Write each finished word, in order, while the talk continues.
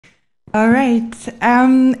All right.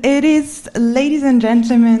 It is, ladies and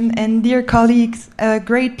gentlemen, and dear colleagues, a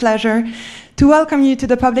great pleasure to welcome you to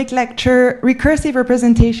the public lecture, Recursive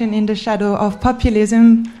Representation in the Shadow of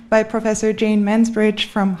Populism by Professor Jane Mansbridge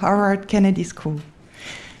from Harvard Kennedy School.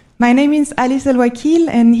 My name is Alice El-Wakil,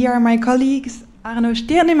 and here are my colleagues, Arno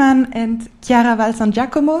Stirnemann and Chiara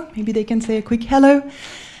Valsangiacomo. Maybe they can say a quick hello.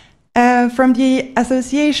 From the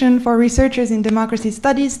Association for Researchers in Democracy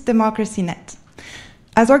Studies, DemocracyNet.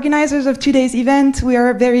 As organizers of today's event, we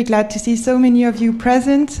are very glad to see so many of you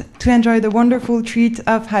present to enjoy the wonderful treat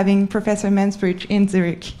of having Professor Mansbridge in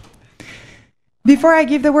Zurich. Before I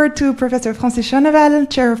give the word to Professor Francis Schoeneval,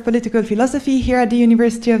 Chair of Political Philosophy here at the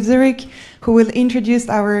University of Zurich, who will introduce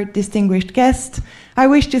our distinguished guest, I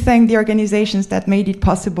wish to thank the organizations that made it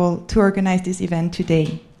possible to organize this event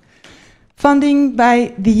today. Funding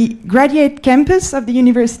by the Graduate Campus of the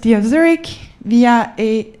University of Zurich via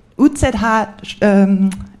a UZH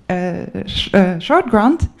short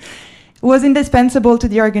grant was indispensable to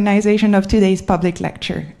the organization of today's public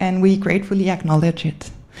lecture, and we gratefully acknowledge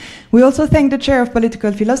it. We also thank the Chair of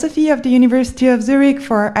Political Philosophy of the University of Zurich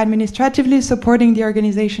for administratively supporting the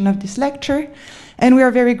organization of this lecture, and we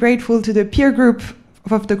are very grateful to the peer group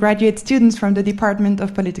of the graduate students from the Department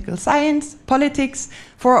of Political Science, Politics,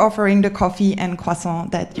 for offering the coffee and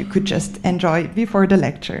croissant that you could just enjoy before the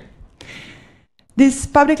lecture. This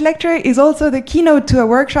public lecture is also the keynote to a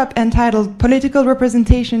workshop entitled Political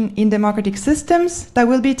Representation in Democratic Systems that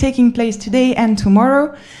will be taking place today and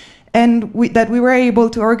tomorrow, and that we were able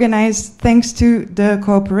to organize thanks to the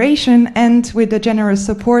cooperation and with the generous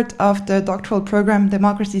support of the doctoral program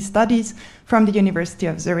Democracy Studies from the University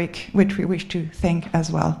of Zurich, which we wish to thank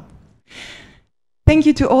as well. Thank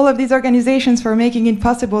you to all of these organizations for making it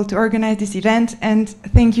possible to organize this event, and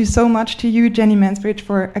thank you so much to you, Jenny Mansbridge,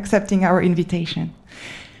 for accepting our invitation.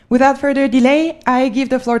 Without further delay, I give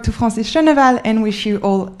the floor to Francis Schoeneval and wish you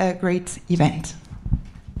all a great event.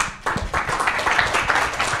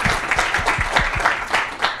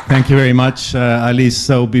 Thank you very much, Alice.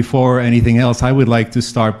 So before anything else, I would like to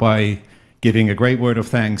start by giving a great word of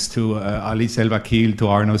thanks to Alice El-Wakil, to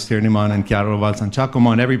Arno Stirnemann and Chiara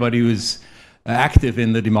Valsangiacomo, and everybody who's active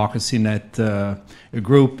in the DemocracyNet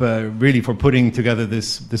group, really for putting together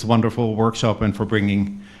this wonderful workshop and for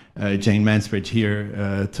bringing Jane Mansbridge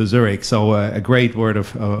here to Zurich. So a great word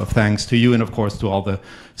of thanks to you, and of course to all the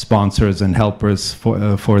sponsors and helpers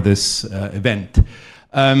for this event.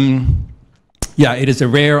 Yeah, it is a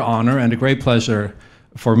rare honor and a great pleasure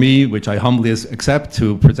for me, which I humbly accept,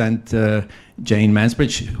 to present Jane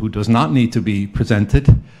Mansbridge, who does not need to be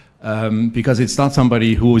presented. Because it's not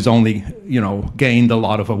somebody who has only, gained a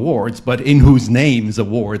lot of awards, but in whose names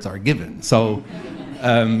awards are given. So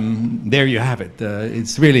there you have it.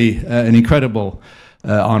 It's really an incredible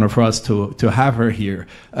honor for us to have her here.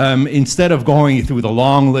 Instead of going through the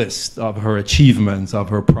long list of her achievements, of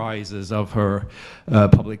her prizes, of her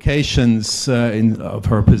publications, of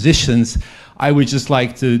her positions, I would just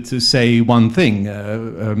like to say one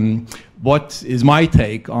thing. What is my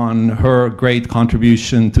take on her great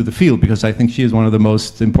contribution to the field? Because I think she is one of the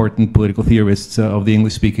most important political theorists of the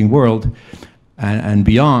English-speaking world and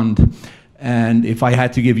beyond. And if I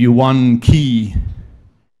had to give you one key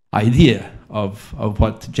idea of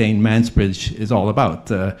what Jane Mansbridge is all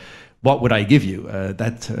about, what would I give you?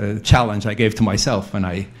 That challenge I gave to myself when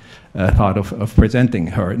I thought of presenting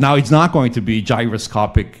her. Now, it's not going to be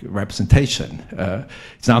gyroscopic representation.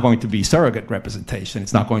 It's not going to be surrogate representation.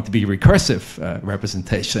 It's not going to be recursive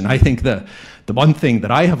representation. I think the one thing that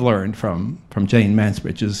I have learned from Jane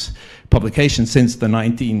Mansbridge's publication since the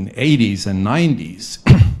 1980s and 90s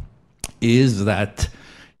is that,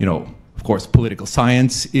 of course, political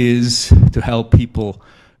science is to help people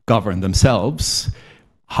govern themselves.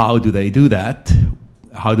 How do they do that?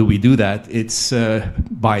 How do we do that? It's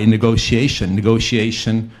by negotiation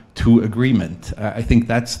to agreement. I think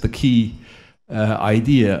that's the key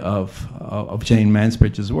idea of Jane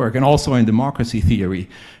Mansbridge's work. And also in democracy theory,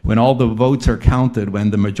 when all the votes are counted,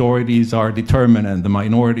 when the majorities are determined and the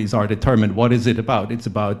minorities are determined, what is it about? It's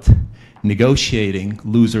about negotiating,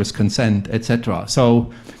 losers' consent, etc.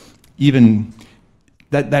 So even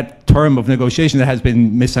that term of negotiation that has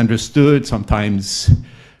been misunderstood, sometimes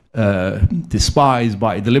despised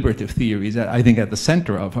by deliberative theories, I think at the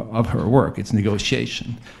center of her work, it's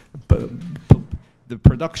negotiation. But the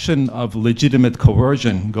production of legitimate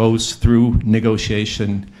coercion goes through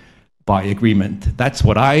negotiation by agreement. That's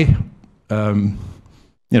what I,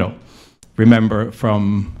 remember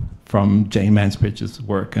from Jane Mansbridge's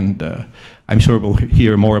work, and I'm sure we'll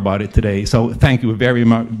hear more about it today. So thank you very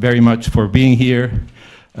much for being here.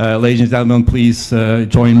 Ladies and gentlemen, please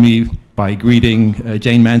join me by greeting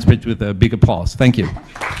Jane Mansbridge with a big applause. Thank you.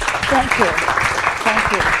 Thank you.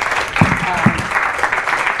 Thank you.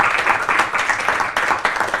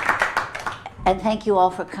 And thank you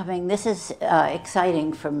all for coming. This is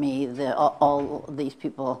exciting for me, all these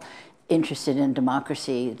people interested in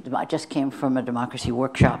democracy. I just came from a democracy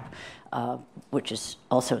workshop, which is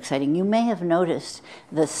also exciting. You may have noticed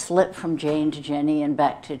the slip from Jane to Jenny and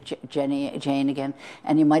back to Jane again,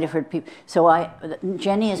 and you might have heard people. So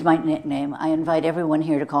Jenny is my nickname. I invite everyone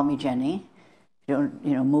here to call me Jenny. You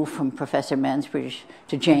know, move from Professor Mansbridge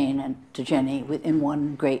to Jane and to Jenny in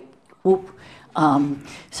one great whoop.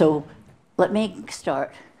 So let me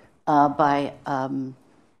start by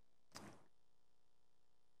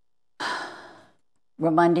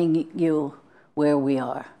reminding you where we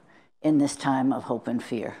are in this time of hope and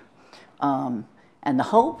fear. And the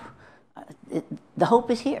hope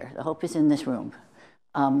is here. The hope is in this room.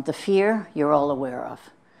 The fear, you're all aware of.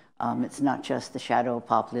 It's not just the shadow of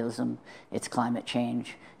populism, it's climate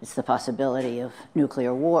change, it's the possibility of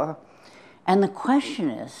nuclear war. And the question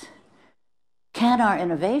is, can our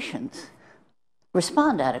innovations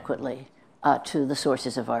respond adequately to the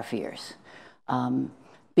sources of our fears?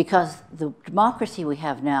 Because the democracy we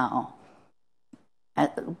have now,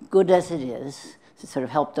 good as it is, it sort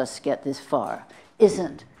of helped us get this far,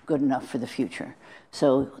 isn't good enough for the future.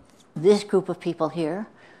 So this group of people here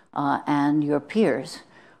and your peers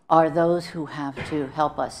are those who have to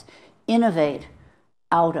help us innovate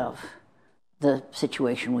out of the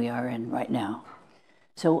situation we are in right now.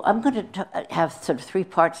 So I'm going to have sort of 3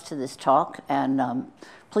 parts to this talk, and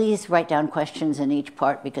please write down questions in each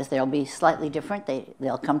part because they'll be slightly different.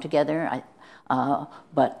 They'll come together,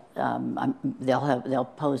 but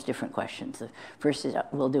they'll pose different questions. The first is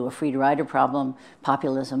we'll do a free-rider problem,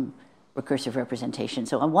 populism, recursive representation.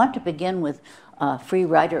 So I want to begin with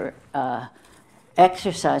free-rider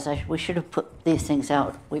exercise. We should have put these things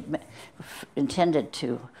out. We intended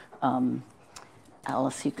to.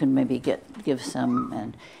 Alice, you can maybe give some.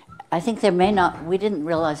 And I think there may not. We didn't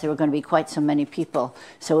realize there were going to be quite so many people.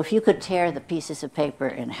 So if you could tear the pieces of paper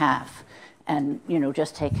in half, and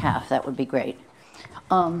just take half, that would be great.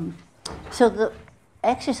 So the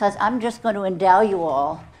exercise, I'm just going to endow you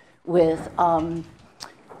all with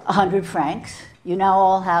 100 francs. You now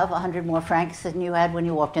all have 100 more francs than you had when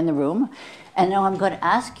you walked in the room. And now I'm going to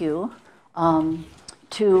ask you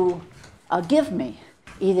to give me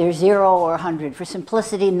either 0 or 100. For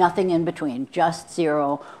simplicity, nothing in between, just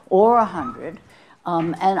 0 or 100.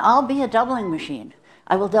 And I'll be a doubling machine.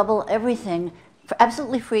 I will double everything for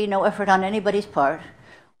absolutely free, no effort on anybody's part.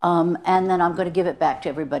 And then I'm going to give it back to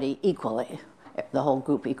everybody equally, the whole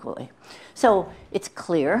group equally. So it's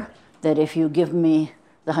clear that if you give me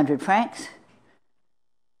the 100 francs,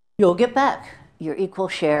 you'll get back your equal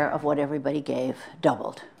share of what everybody gave,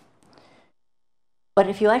 doubled. But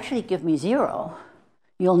if you actually give me 0,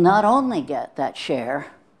 you'll not only get that share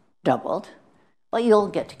doubled, but you'll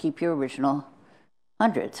get to keep your original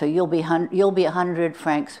 100. So you'll be 100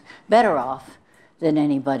 francs better off than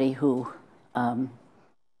anybody who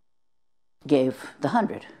gave the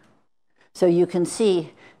 100. So you can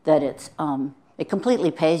see that it completely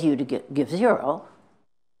pays you to give 0,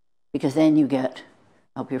 because then you get,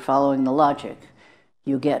 I hope you're following the logic,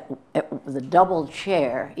 you get the doubled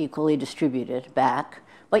share equally distributed back,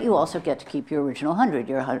 but you also get to keep your original 100.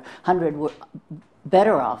 Your 100 were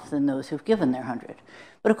better off than those who've given their 100.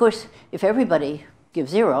 But of course, if everybody gives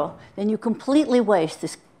 0, then you completely waste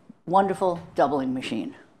this wonderful doubling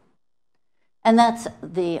machine. And that's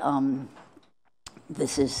the,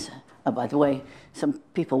 this is, by the way, some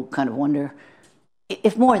people kind of wonder,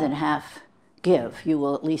 if more than half give, you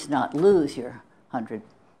will at least not lose your 100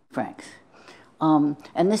 francs.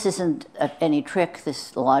 And this isn't any trick.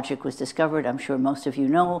 This logic was discovered, I'm sure most of you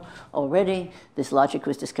know already. This logic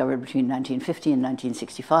was discovered between 1950 and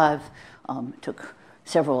 1965. It took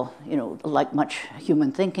several, like much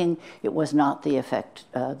human thinking. It was not the effect,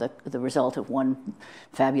 the result of one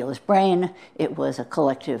fabulous brain. It was a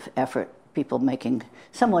collective effort, people making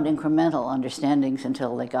somewhat incremental understandings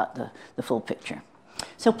until they got the full picture.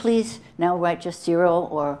 So please now write just 0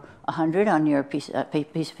 or 100 on your piece of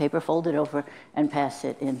paper, fold it over, and pass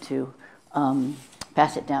it down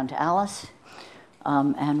to Alice.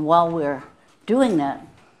 And while we're doing that,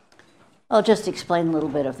 I'll just explain a little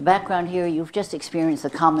bit of the background here. You've just experienced the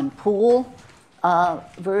common pool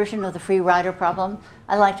version of the free rider problem.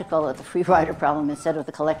 I like to call it the free rider problem instead of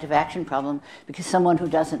the collective action problem, because someone who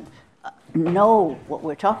doesn't know what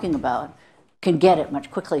we're talking about can get it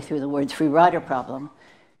much quickly through the words free rider problem.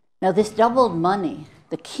 Now this doubled money,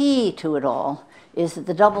 the key to it all is that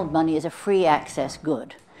the doubled money is a free access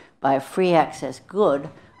good. By a free access good,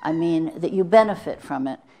 I mean that you benefit from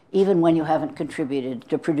it even when you haven't contributed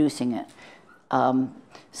to producing it.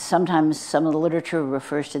 Sometimes some of the literature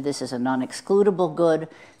refers to this as a non-excludable good.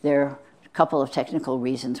 There are a couple of technical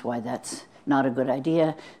reasons why that's not a good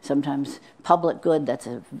idea. Sometimes public good, that's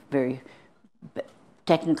a very,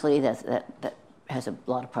 technically that has a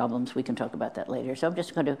lot of problems. We can talk about that later. So I'm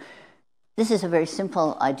just going to, this is a very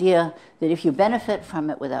simple idea that if you benefit from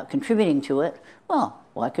it without contributing to it, well,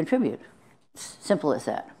 why contribute? It's simple as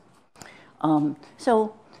that.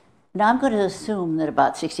 So now I'm going to assume that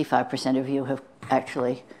about 65% of you have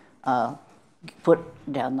actually put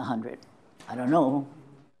down the 100. I don't know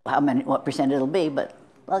what percent it'll be, but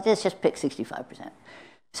let's just pick 65%.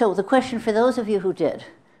 So the question for those of you who did,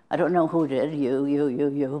 I don't know who did,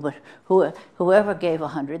 you, but whoever gave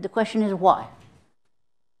 100, the question is why?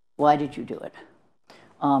 Why did you do it?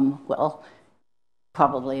 Well,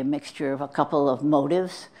 probably a mixture of a couple of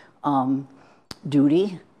motives.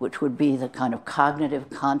 Duty, which would be the kind of cognitive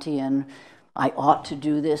Kantian, I ought to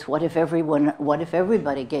do this. What if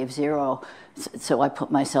everybody gave 0? So I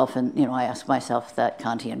put myself in, I ask myself that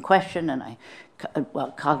Kantian question, and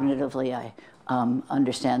cognitively I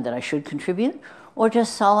understand that I should contribute, or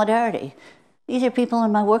just solidarity. These are people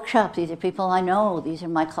in my workshops. These are people I know. These are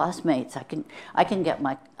my classmates. I can get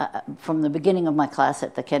my, from the beginning of my class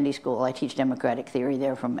at the Kennedy School, I teach democratic theory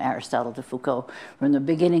there from Aristotle to Foucault. From the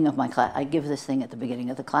beginning of my class, I give this thing at the beginning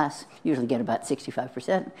of the class, usually get about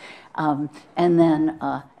 65%. And then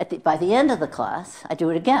by the end of the class, I do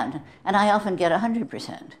it again, and I often get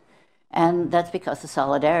 100%. And that's because the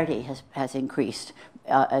solidarity has increased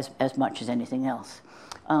as much as anything else.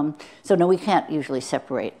 So no, we can't usually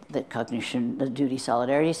separate the cognition, the duty,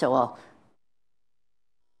 solidarity, so I'll...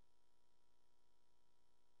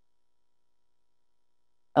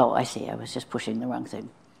 Oh, I see, I was just pushing the wrong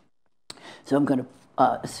thing. So I'm going to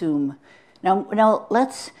assume... Now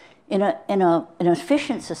let's, in an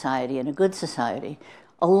efficient society, in a good society,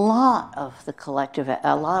 a lot of the collective,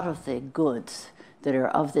 a lot of the goods that are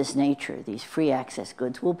of this nature, these free access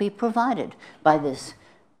goods, will be provided by this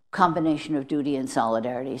combination of duty and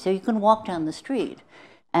solidarity. So you can walk down the street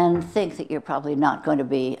and think that you're probably not going to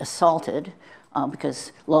be assaulted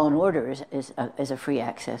because law and order is a free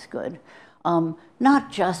access good,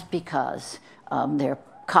 not just because there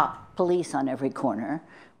are police on every corner,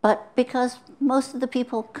 but because most of the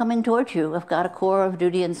people coming towards you have got a core of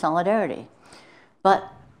duty and solidarity.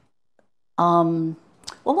 But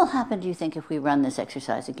what will happen, do you think, if we run this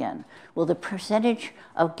exercise again? Will the percentage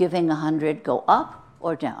of giving 100 go up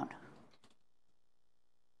or down?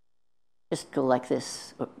 Just go like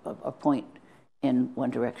this, a point in one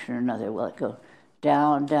direction or another. Will it go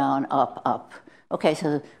down, down, up, up? Okay,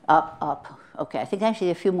 so up, up. Okay, I think actually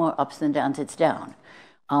a few more ups than downs, it's down.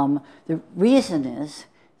 The reason is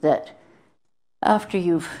that after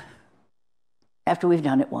we've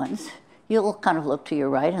done it once, you'll kind of look to your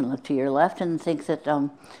right and look to your left and think that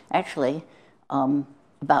actually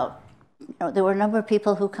there were a number of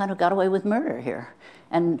people who kind of got away with murder here.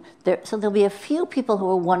 And so there'll be a few people who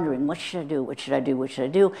are wondering, what should I do, what should I do, what should I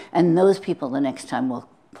do? And those people the next time will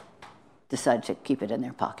decide to keep it in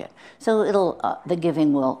their pocket. So the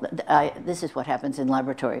giving will, this is what happens in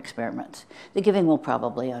laboratory experiments. The giving will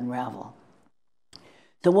probably unravel.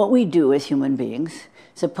 So what we do as human beings,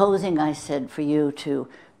 supposing I said for you to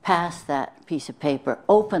pass that piece of paper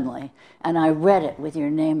openly, and I read it with your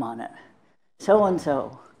name on it.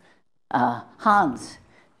 So-and-so, Hans,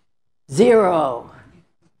 0,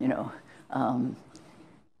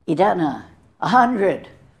 Idana, 100.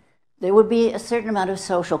 There would be a certain amount of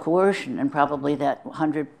social coercion, and probably that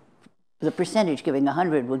 100, the percentage giving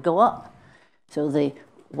 100 would go up. So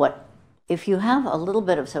if you have a little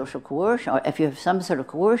bit of social coercion, or if you have some sort of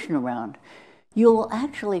coercion around, you'll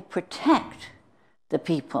actually protect the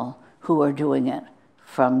people who are doing it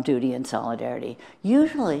from duty and solidarity.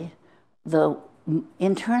 Usually, the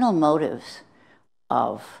internal motives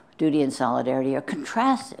of duty and solidarity are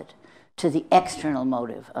contrasted to the external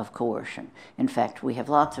motive of coercion. In fact, we have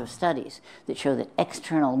lots of studies that show that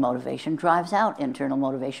external motivation drives out internal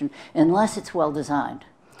motivation unless it's well designed.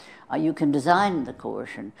 You can design the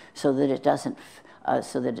coercion so that it doesn't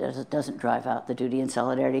drive out the duty and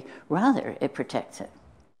solidarity. Rather, it protects it.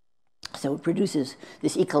 So it produces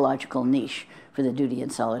this ecological niche for the duty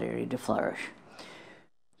and solidarity to flourish.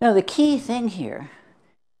 Now, the key thing here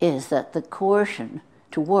is that the coercion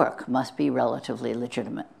to work must be relatively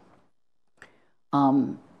legitimate.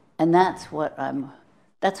 And that's what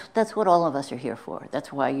that's what all of us are here for.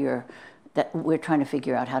 That's why we're trying to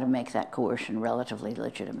figure out how to make that coercion relatively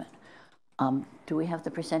legitimate. Do we have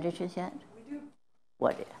the percentages yet? We do.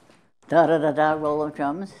 What? Da da da da. Roll of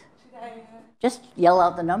drums. Just yell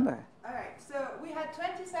out the number. All right, so we had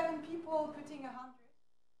 27 people putting 100.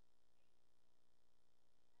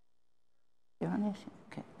 You're on this?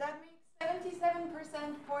 Okay. That makes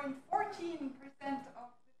 77.14% of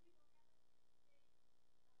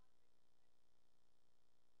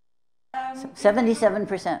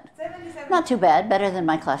 77%. 77. Not too bad, better than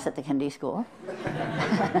my class at the Kennedy School.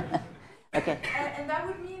 Okay. And that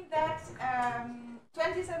would mean that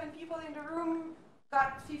 27 people in the room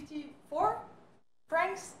got 54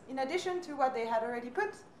 francs in addition to what they had already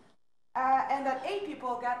put, and that 8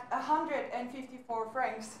 people got 154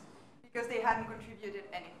 francs because they hadn't contributed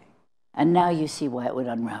anything. And now you see why it would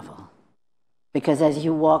unravel. Because as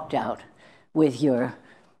you walked out with your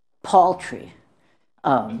paltry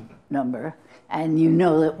number, and you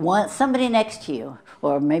know that somebody next to you,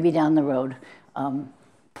 or maybe down the road,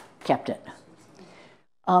 kept it.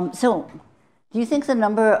 So, do you think the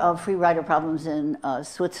number of free rider problems in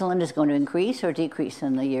Switzerland is going to increase or decrease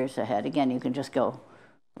in the years ahead? Again, you can just go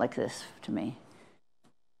like this to me.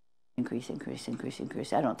 Increase, increase, increase,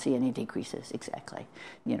 increase. I don't see any decreases, exactly.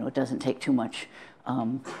 You know, it doesn't take too much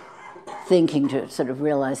thinking to sort of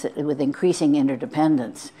realize that with increasing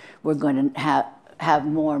interdependence, we're going to have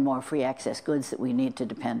more and more free access goods that we need to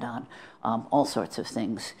depend on, all sorts of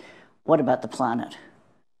things. What about the planet?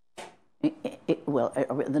 Will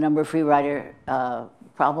the number of free rider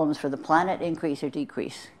problems for the planet increase or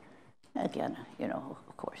decrease? Again, you know,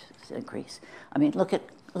 of course, it's increase. I mean, look at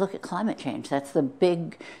climate change. That's the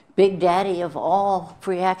big daddy of all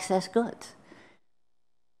free access goods.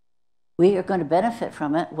 We are going to benefit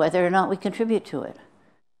from it whether or not we contribute to it.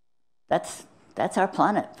 That's our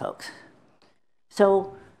planet, folks.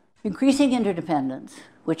 So increasing interdependence,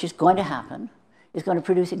 which is going to happen, is going to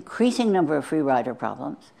produce increasing number of free rider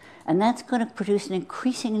problems, and that's going to produce an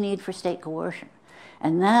increasing need for state coercion.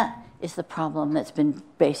 And that is the problem that's been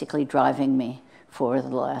basically driving me for the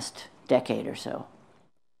last decade or so.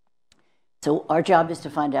 So our job is to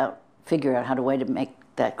figure out how to make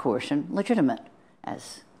that coercion legitimate,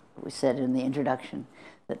 as we said in the introduction,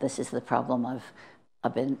 that this is the problem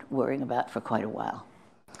I've been worrying about for quite a while.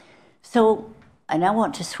 So I now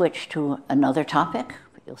want to switch to another topic.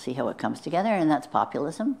 You'll see how it comes together, and that's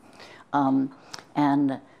populism.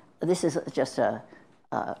 And this is just a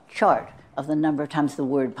chart of the number of times the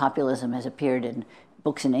word populism has appeared in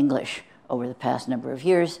books in English over the past number of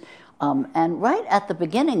years. And right at the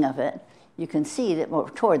beginning of it, you can see that, well,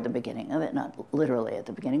 toward the beginning of it, not literally at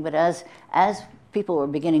the beginning, but as people were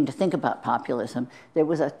beginning to think about populism, there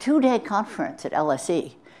was a 2-day conference at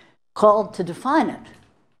LSE called to define it.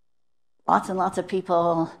 Lots and lots of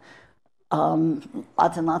people,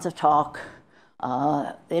 lots and lots of talk,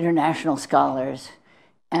 international scholars,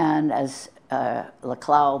 and as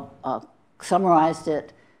Laclau summarized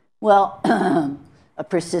it, well, a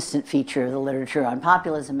persistent feature of the literature on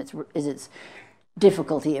populism is its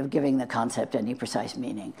difficulty of giving the concept any precise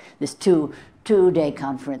meaning. This two-day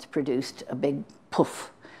conference produced a big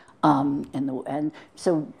poof. And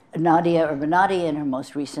so Nadia Urbanati, in her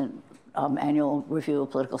most recent annual Review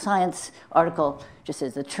of Political Science article, just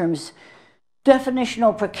says the term's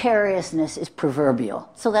definitional precariousness is proverbial.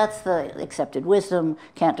 So that's the accepted wisdom,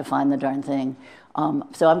 can't define the darn thing.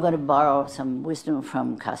 So I'm going to borrow some wisdom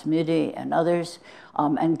from Casmudi and others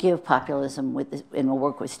and give populism, in a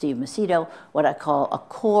work with Steve Macedo, what I call a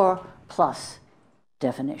core plus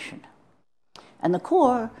definition. And the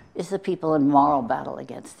core is the people in moral battle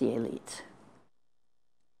against the elites.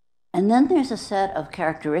 And then there's a set of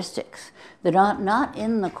characteristics that are not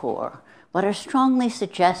in the core, but are strongly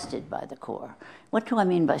suggested by the core. What do I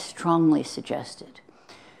mean by strongly suggested?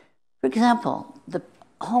 For example, the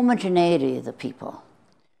homogeneity of the people.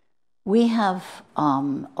 We have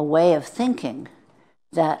a way of thinking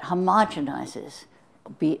that homogenizes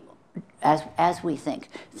as we think.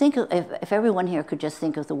 Think of, if everyone here could just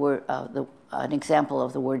think of the word, an example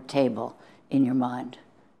of the word table in your mind.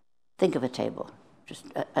 Think of a table, just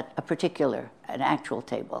a particular, an actual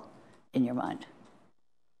table in your mind.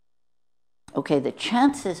 Okay, the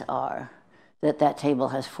chances are that that table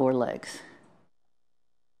has 4 legs.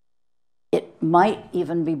 It might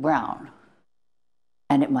even be brown,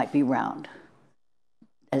 and it might be round.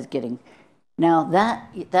 Now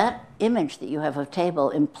that image that you have of table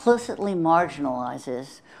implicitly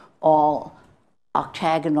marginalizes all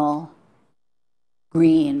octagonal,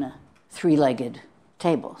 green, 3-legged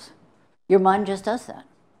tables. Your mind just does that.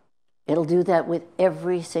 It'll do that with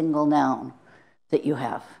every single noun that you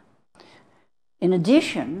have. In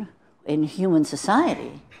addition, in human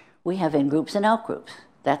society, we have in-groups and out-groups.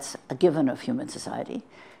 That's a given of human society.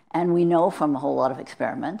 And we know from a whole lot of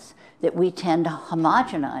experiments that we tend to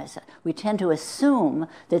homogenize. We tend to assume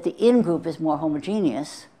that the in-group is more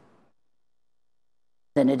homogeneous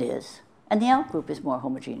than it is, and the out-group is more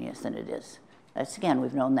homogeneous than it is. That's, again,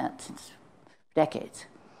 we've known that since decades.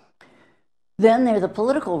 Then there are the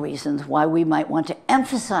political reasons why we might want to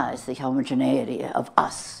emphasize the homogeneity of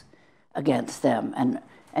us against them and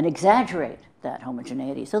exaggerate that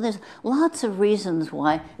homogeneity. So there's lots of reasons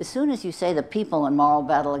why, as soon as you say the people in moral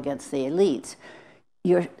battle against the elites,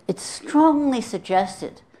 it's strongly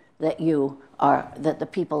suggested that that the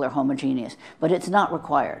people are homogeneous, but it's not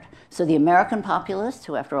required. So the American populists,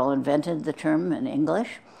 who after all invented the term in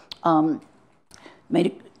English, made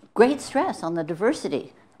a great stress on the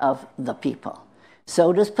diversity of the people.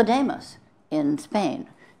 So does Podemos in Spain.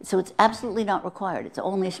 So it's absolutely not required. It's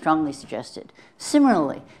only strongly suggested.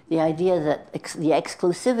 Similarly, the idea that the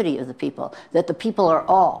exclusivity of the people, that the people are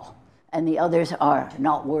all and the others are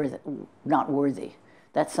not worthy.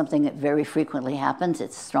 That's something that very frequently happens.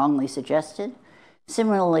 It's strongly suggested.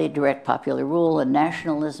 Similarly, direct popular rule and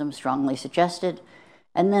nationalism, strongly suggested.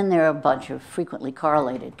 And then there are a bunch of frequently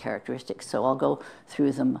correlated characteristics, so I'll go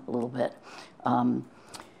through them a little bit.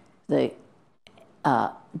 The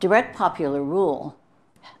direct popular rule,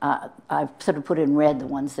 I've sort of put in red the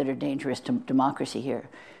ones that are dangerous to democracy here.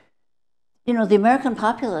 You know, the American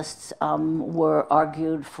populists were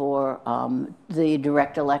argued for the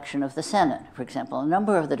direct election of the Senate, for example. A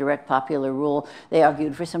number of the direct popular rule, they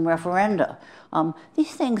argued for some referenda.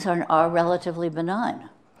 These things are relatively benign.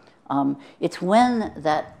 It's when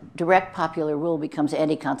that direct popular rule becomes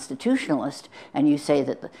anti-constitutionalist and you say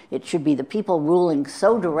that it should be the people ruling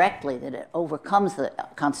so directly that it overcomes the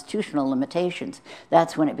constitutional limitations,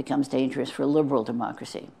 that's when it becomes dangerous for liberal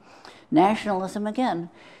democracy. Nationalism, again,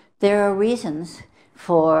 there are reasons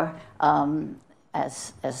for,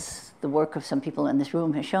 as the work of some people in this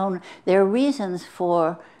room has shown, there are reasons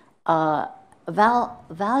for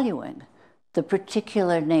valuing the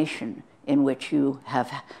particular nation in which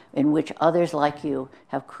others like you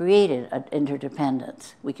have created an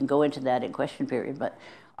interdependence. We can go into that in question period, but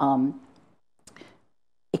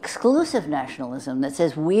exclusive nationalism that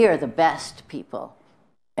says we are the best people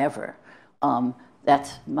ever,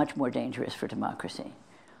 that's much more dangerous for democracy.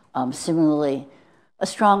 Similarly, a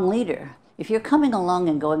strong leader, if you're coming along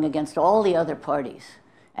and going against all the other parties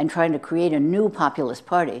and trying to create a new populist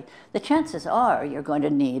party, the chances are you're going to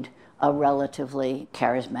need a relatively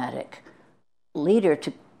charismatic leader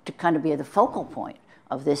to kind of be the focal point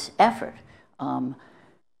of this effort.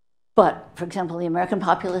 But, for example, the American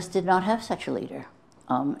populists did not have such a leader.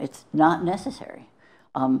 It's not necessary.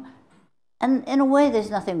 And in a way, there's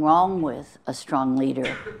nothing wrong with a strong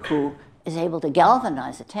leader who is able to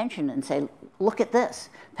galvanize attention and say, look at this.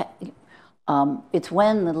 It's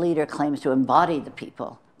when the leader claims to embody the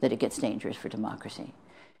people that it gets dangerous for democracy.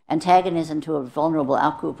 Antagonism to a vulnerable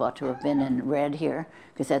outgroup ought to have been in red here,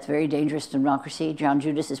 because that's very dangerous to democracy. John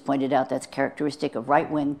Judas has pointed out that's characteristic of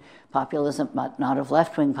right-wing populism, but not of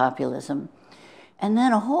left-wing populism. And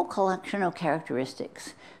then a whole collection of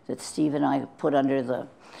characteristics that Steve and I put under the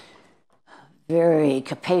very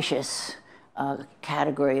capacious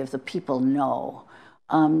category of the people know.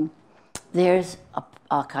 There's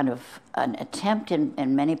a kind of an attempt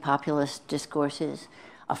in many populist discourses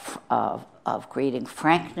of creating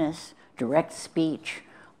frankness, direct speech,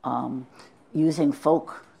 using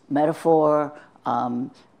folk metaphor.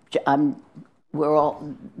 We're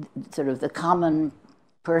all sort of the common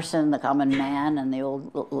person, the common man in the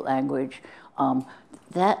old language.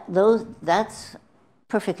 That's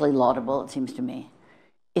perfectly laudable, it seems to me.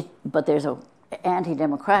 But there's an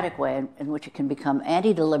anti-democratic way in which it can become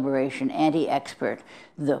anti-deliberation, anti-expert.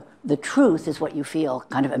 The truth is what you feel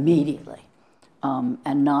kind of immediately,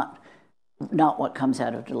 and not what comes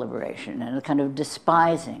out of deliberation, and a kind of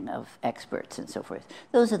despising of experts and so forth.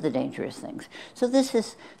 Those are the dangerous things. So this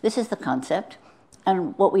is the concept,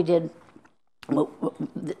 and what we did.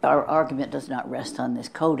 Our argument does not rest on this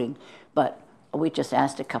coding, but we just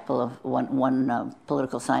asked a couple of one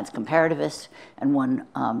political science comparativist and one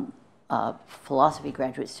philosophy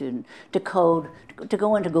graduate student to code, to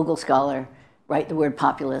go into Google Scholar, write the word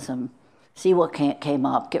populism, see what came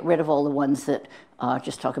up, get rid of all the ones that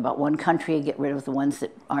just talk about one country, get rid of the ones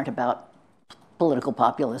that aren't about political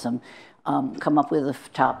populism, come up with the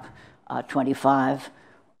top 25.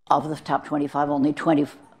 Of the top 25, only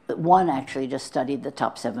 21 actually just studied the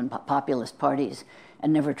top 7 populist parties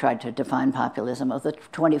and never tried to define populism. Of the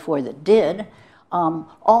 24 that did,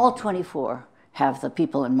 all 24 have the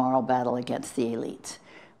people in moral battle against the elites.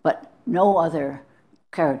 But no other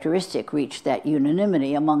characteristic reached that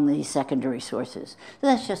unanimity among these secondary sources. So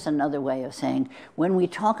that's just another way of saying when we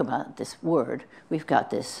talk about this word, we've got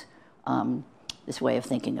this, this way of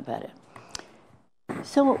thinking about it.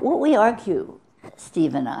 So what we argue,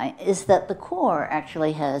 Steve and I, is that the core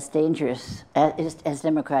actually has dangerous, as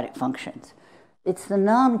democratic functions. It's the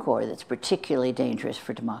non-core that's particularly dangerous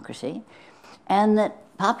for democracy, and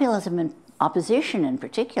that populism and opposition in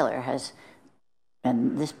particular has,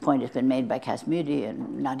 and this point has been made by Casmudi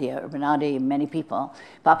and Nadia Urbanati and many people,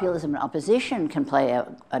 populism and opposition can play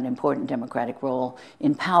an important democratic role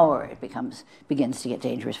in power. It begins to get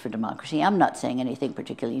dangerous for democracy. I'm not saying anything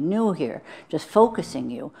particularly new here, just focusing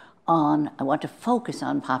you on, I want to focus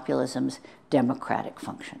on populism's democratic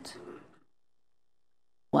functions.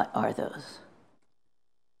 What are those?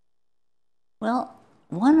 Well,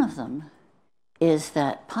 one of them is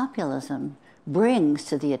that populism brings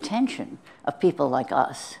to the attention of people like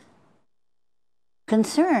us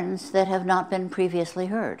concerns that have not been previously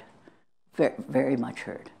heard, very, very much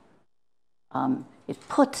heard. It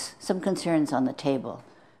puts some concerns on the table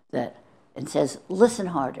and says, listen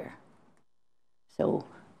harder. So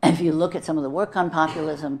if you look at some of the work on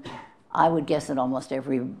populism, I would guess that almost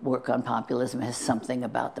every work on populism has something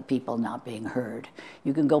about the people not being heard.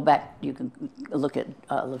 You can go back, you can look at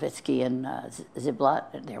Levitsky and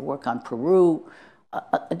Ziblatt and their work on Peru.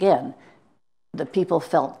 Again, the people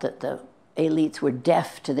felt that the elites were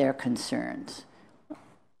deaf to their concerns,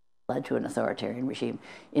 led to an authoritarian regime.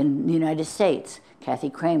 In the United States, Kathy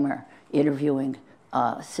Kramer interviewing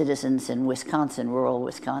citizens in Wisconsin, rural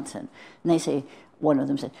Wisconsin, and they say, one of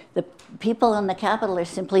them said, the people in the Capitol are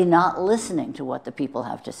simply not listening to what the people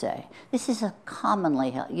have to say. This is a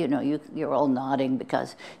commonly, you know, you're all nodding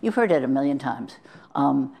because you've heard it a million times.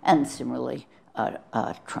 And similarly,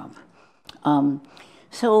 Trump.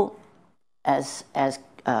 So as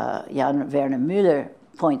Jan Werner Müller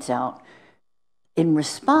points out, in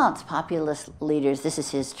response, populist leaders, this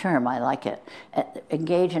is his term, I like it,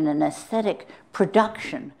 engage in an aesthetic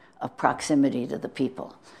production of proximity to the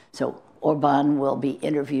people. So Orban will be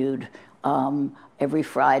interviewed every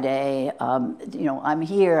Friday. You know, I'm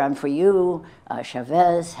here, I'm for you.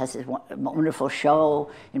 Chavez has his wonderful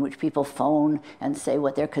show in which people phone and say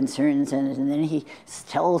what their concerns are, and then he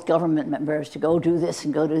tells government members to go do this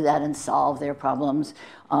and go do that and solve their problems.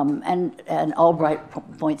 And Albright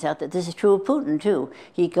points out that this is true of Putin, too.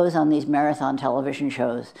 He goes on these marathon television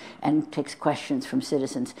shows and takes questions from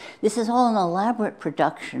citizens. This is all an elaborate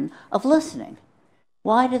production of listening.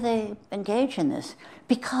 Why do they engage in this?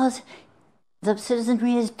 Because the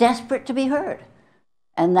citizenry is desperate to be heard.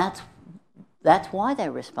 And that's why they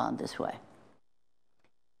respond this way.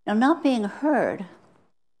 Now, not being heard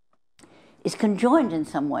is conjoined in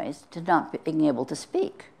some ways to not being able to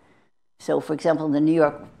speak. So, for example, the New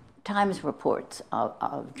York Times reports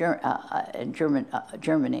in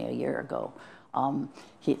Germany a year ago,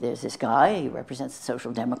 there's this guy, he represents the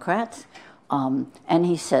Social Democrats, and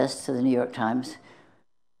he says to the New York Times,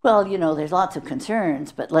 well, you know, there's lots of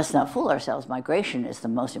concerns, but let's not fool ourselves. Migration is the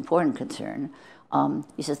most important concern.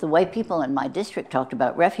 He says, the way people in my district talked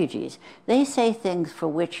about refugees, they say things for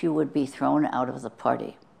which you would be thrown out of the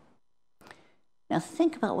party. Now,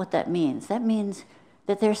 think about what that means. That means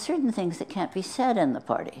that there are certain things that can't be said in the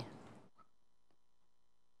party.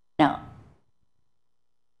 Now,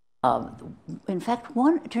 in fact,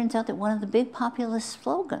 it turns out that one of the big populist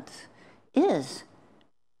slogans is,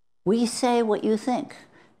 we say what you think.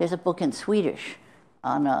 There's a book in Swedish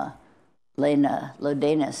on Lena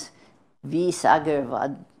Lodenes, Vi sager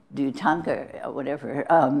vad du tänker, or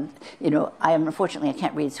whatever. You know, unfortunately, I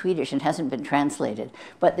can't read Swedish and it hasn't been translated.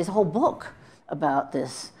 But there's a whole book about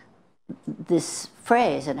this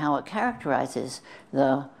phrase and how it characterizes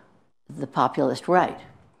the populist right.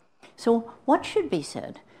 So what should be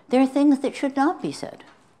said? There are things that should not be said.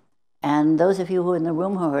 And those of you who are in the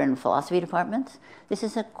room who are in philosophy departments, this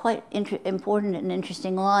is a quite important and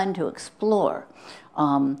interesting line to explore.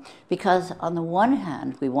 Because on the one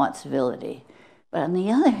hand, we want civility, but on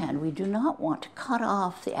the other hand, we do not want to cut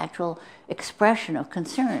off the actual expression of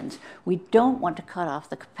concerns. We don't want to cut off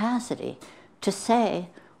the capacity to say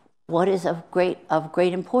what is of great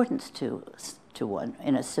importance to one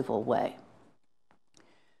in a civil way.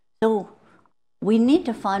 So we need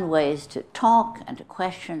to find ways to talk and to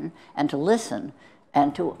question and to listen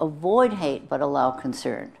and to avoid hate but allow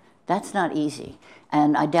concern. That's not easy.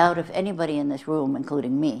 And I doubt if anybody in this room,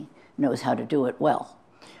 including me, knows how to do it well.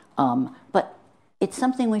 But it's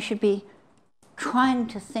something we should be trying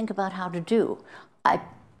to think about how to do. I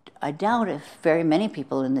doubt if very many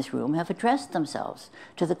people in this room have addressed themselves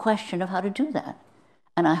to the question of how to do that.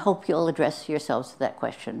 And I hope you'll address yourselves to that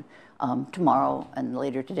question tomorrow and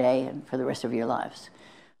later today and for the rest of your lives.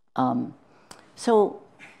 So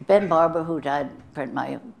Ben Barber, who died,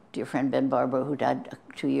 my dear friend Ben Barber, who died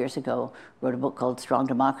 2 years ago, wrote a book called Strong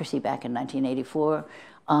Democracy back in 1984.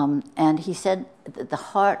 And he said that the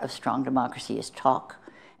heart of strong democracy is talk.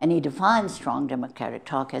 And he defines strong democratic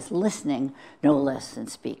talk as listening no less than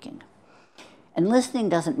speaking. And listening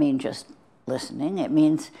doesn't mean just listening. It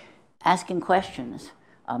means asking questions.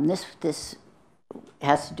 This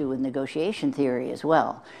has to do with negotiation theory as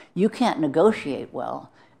well. You can't negotiate well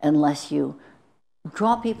unless you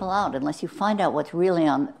draw people out, unless you find out what's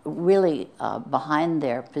really behind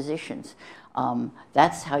their positions.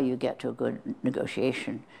 That's how you get to a good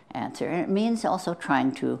negotiation answer. And it means also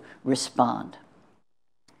trying to respond.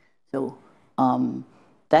 So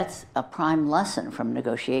that's a prime lesson from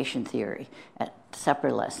negotiation theory. At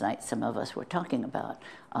supper last night, some of us were talking about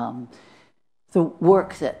the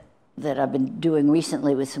work that I've been doing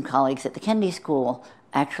recently with some colleagues at the Kennedy School,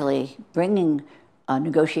 actually bringing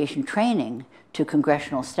negotiation training to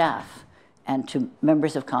congressional staff and to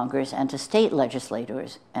members of Congress and to state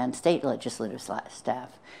legislators and state legislative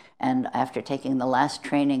staff. And after taking the last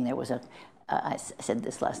training, there was I said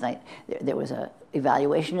this last night, there was an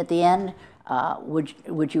evaluation at the end.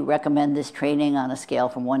 Would you recommend this training on a scale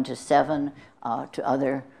from 1 to 7 to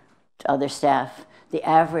other staff? The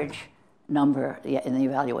average number in the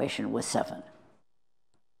evaluation was 7.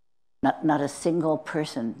 Not a single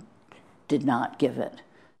person did not give it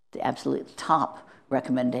the absolute top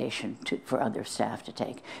recommendation for other staff to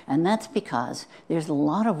take. And that's because there's a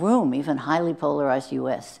lot of room, even highly polarized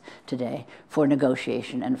US today, for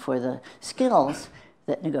negotiation and for the skills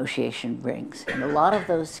that negotiation brings. And a lot of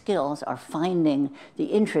those skills are finding the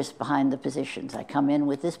interest behind the positions. I come in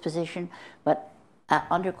with this position, but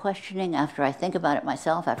under questioning, after I think about it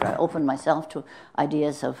myself, after I open myself to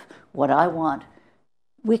ideas of what I want,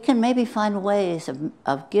 we can maybe find ways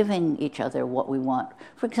of giving each other what we want.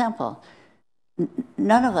 For example,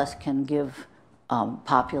 none of us can give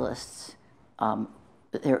populists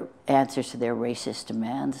their answers to their racist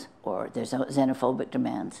demands or their xenophobic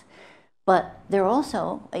demands. But there are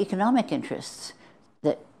also economic interests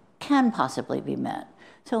that can possibly be met.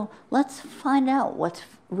 So let's find out what's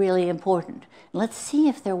really important. Let's see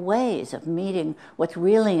if there are ways of meeting what's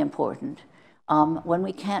really important when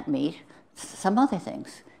we can't meet some other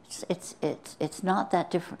things. It's not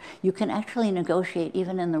that different. You can actually negotiate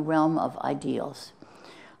even in the realm of ideals.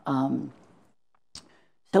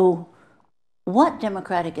 So what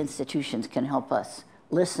democratic institutions can help us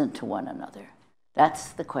listen to one another? That's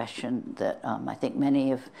the question that I think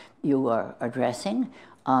many of you are addressing,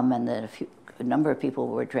 and that a number of people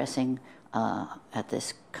were addressing at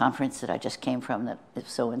this conference that I just came from that is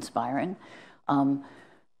so inspiring.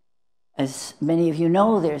 As many of you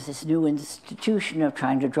know, there's this new institution of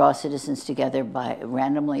trying to draw citizens together by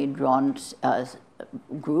randomly drawn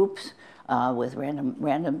groups with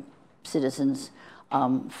random citizens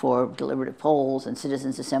for deliberative polls and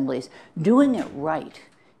citizens' assemblies. Doing it right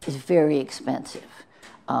is very expensive.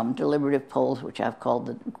 Deliberative polls, which I've called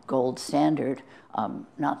the gold standard,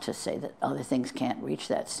 not to say that other things can't reach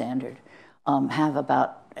that standard, have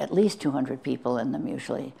about at least 200 people in them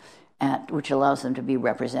usually, which allows them to be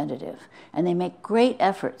representative. And they make great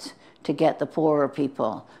efforts to get the poorer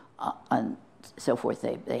people and so forth.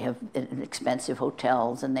 They have expensive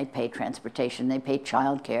hotels, and they pay transportation, they pay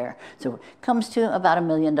childcare. So it comes to about $1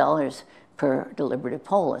 million per deliberative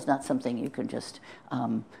poll. It's not something you can just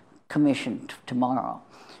commission tomorrow.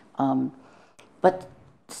 But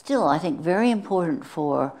still, I think very important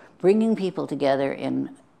for bringing people together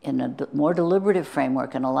in a more deliberative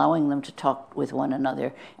framework and allowing them to talk with one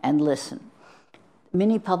another and listen.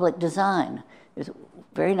 Mini public design. There's a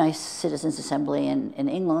very nice citizens' assembly in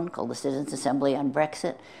England called the Citizens' Assembly on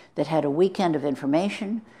Brexit that had a weekend of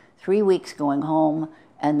information, 3 weeks going home,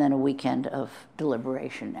 and then a weekend of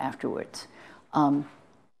deliberation afterwards.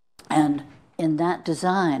 And in that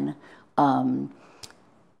design,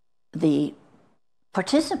 the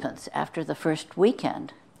participants, after the first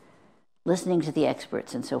weekend, listening to the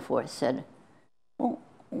experts and so forth, said, well,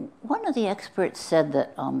 one of the experts said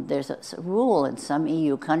that there's a rule in some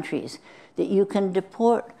EU countries that you can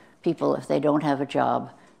deport people if they don't have a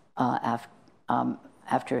job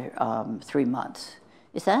after 3 months.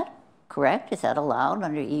 Is that correct? Is that allowed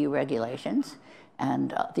under EU regulations?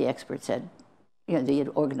 And the expert said, the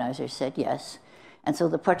organizers said yes. And so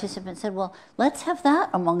the participants said, well, let's have that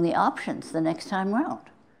among the options the next time round.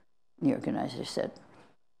 The organizers said,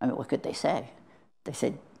 I mean, what could they say? They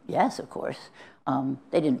said, yes, of course.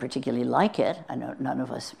 They didn't particularly like it. I know none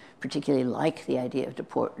of us particularly like the idea of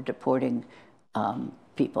deporting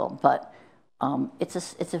people, but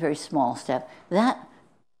it's a very small step. That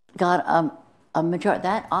got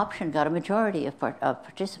that option got a majority of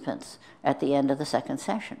participants at the end of the second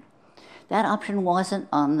session. That option wasn't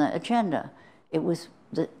on the agenda. It was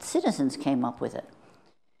the citizens came up with it.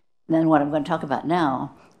 And then what I'm going to talk about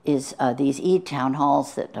now is these e-town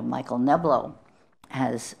halls that Michael Neblo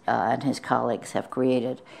has and his colleagues have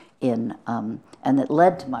created in, and that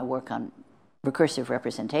led to my work on recursive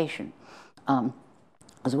representation.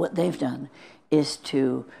 Because what they've done is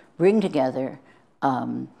to bring together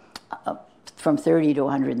from 30 to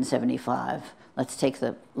 175, let's take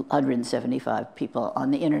the 175 people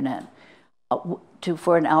on the internet,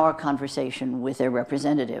 for an hour conversation with their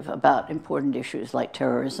representative about important issues like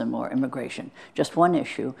terrorism or immigration. Just one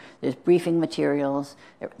issue. There's briefing materials.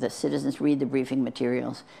 The citizens read the briefing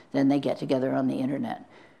materials. Then they get together on the internet.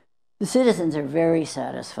 The citizens are very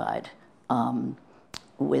satisfied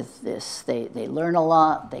with this. They learn a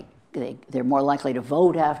lot. They're more likely to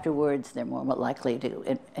vote afterwards. They're more likely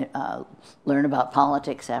to learn about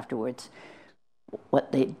politics afterwards.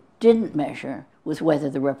 What they didn't measure was whether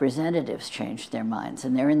the representatives changed their minds.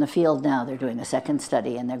 And they're in the field now. They're doing a second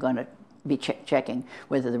study, and they're going to be checking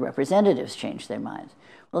whether the representatives changed their minds.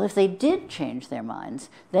 Well, if they did change their minds,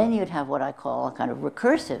 then you'd have what I call a kind of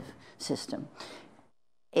recursive system.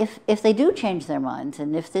 If they do change their minds,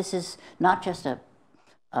 and if this is not just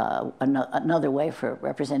another way for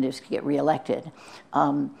representatives to get reelected,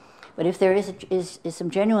 but if there is some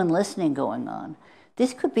genuine listening going on,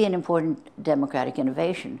 this could be an important democratic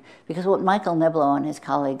innovation, because what Michael Neblo and his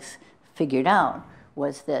colleagues figured out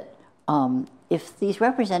was that if these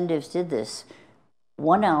representatives did this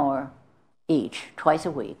 1 hour each, twice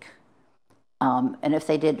a week, and if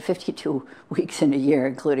they did 52 weeks in a year,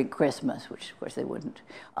 including Christmas, which of course they wouldn't,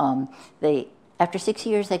 after 6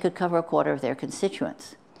 years they could cover a quarter of their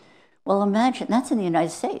constituents. Well, imagine, that's in the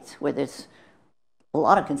United States, where there's a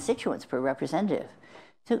lot of constituents per representative.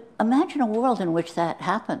 So imagine a world in which that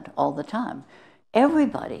happened all the time.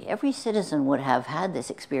 Every citizen would have had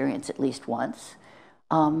this experience at least once,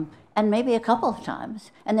 and maybe a couple of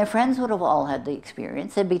times, and their friends would have all had the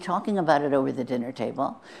experience. They'd be talking about it over the dinner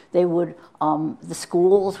table. They would, the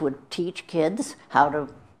schools would teach kids how to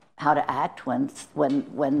act when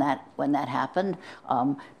that happened,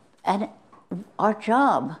 and our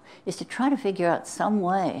job is to try to figure out some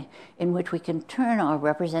way in which we can turn our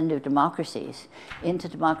representative democracies into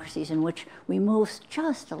democracies in which we move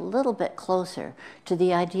just a little bit closer to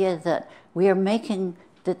the idea that we are making,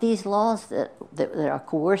 that these laws that are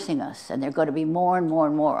coercing us, and there are going to be more and more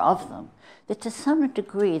and more of them, that to some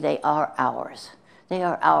degree they are ours. They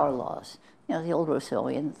are our laws. You know, the old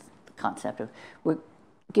Rousseauian concept of we're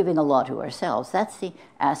giving a law to ourselves. That's the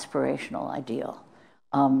aspirational ideal.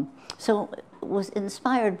 So it was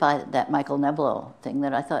inspired by that Michael Neblo thing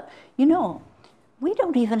that I thought, you know, we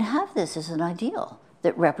don't even have this as an ideal,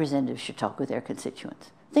 that representatives should talk with their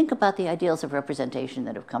constituents. Think about the ideals of representation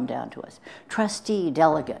that have come down to us. Trustee,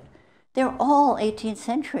 delegate. They're all 18th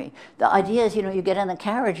century. The idea is, you know, you get in a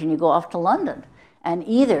carriage and you go off to London, and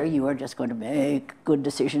either you are just going to make good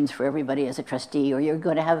decisions for everybody as a trustee, or you're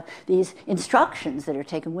going to have these instructions that are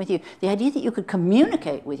taken with you. The idea that you could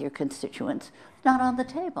communicate with your constituents is not on the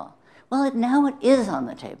table. Well, now it is on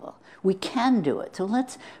the table. We can do it. So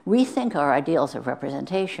let's rethink our ideals of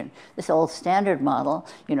representation. This old standard model,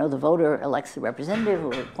 you know, the voter elects the representative,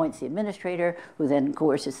 who appoints the administrator, who then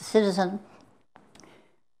coerces the citizen.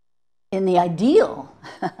 In the ideal,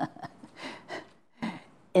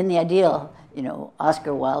 you know,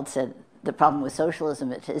 Oscar Wilde said, the problem with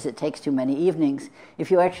socialism is it takes too many evenings.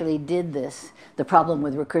 If you actually did this, the problem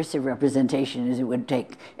with recursive representation is it would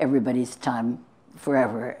take everybody's time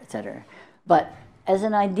forever, et cetera. But as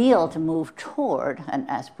an ideal to move toward an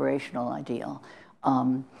aspirational ideal,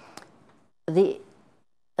 the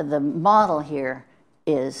model here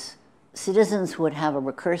is citizens would have a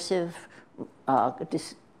recursive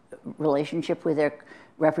relationship with their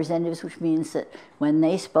representatives, which means that when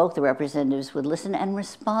they spoke, the representatives would listen and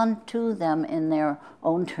respond to them in their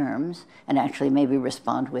own terms, and actually maybe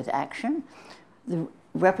respond with action. The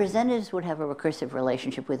representatives would have a recursive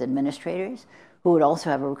relationship with administrators, who would also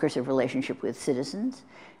have a recursive relationship with citizens,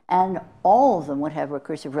 and all of them would have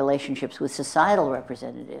recursive relationships with societal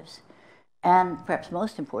representatives. And perhaps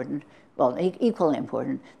most important, well, equally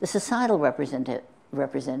important, the societal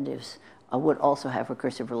representatives would also have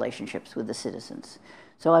recursive relationships with the citizens.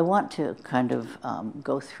 So I want to kind of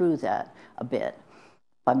go through that a bit.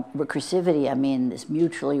 By recursivity, I mean this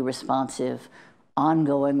mutually responsive,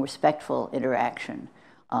 ongoing, respectful interaction,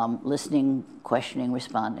 listening, questioning,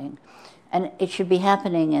 responding. And it should be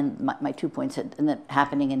happening in, my 2 points,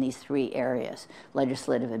 happening in these 3 areas: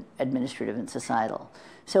 legislative, administrative, and societal.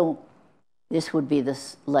 So this would be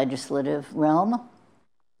this legislative realm.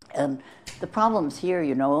 And the problems here,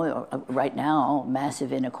 you know, right now,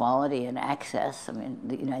 massive inequality and access. I mean,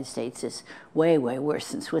 the United States is way, way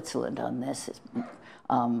worse than Switzerland on this.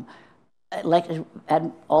 And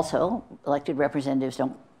also, elected representatives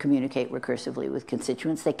don't communicate recursively with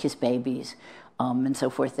constituents. They kiss babies and so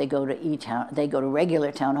forth. They go to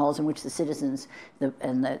regular town halls in which the citizens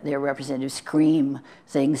their representatives scream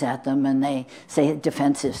things at them, and they say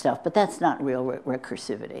defensive stuff. But that's not real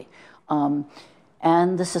recursivity.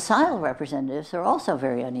 And the societal representatives are also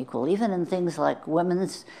very unequal, even in things like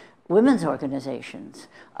women's organizations.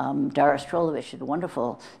 Dara Strolovich did a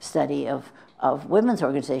wonderful study of women's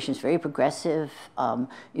organizations, very progressive,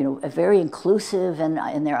 you know, very inclusive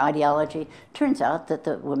in their ideology. Turns out that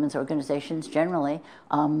the women's organizations generally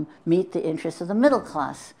meet the interests of the middle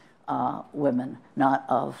class women, not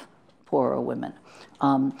of poorer women.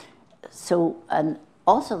 And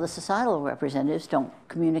also, the societal representatives don't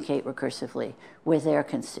communicate recursively with their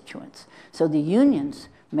constituents. So the unions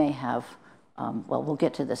may have, well, we'll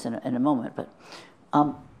get to this in a moment, but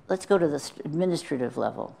let's go to the administrative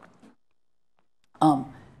level.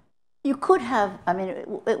 You could have, I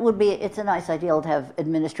mean, it's a nice ideal to have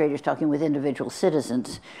administrators talking with individual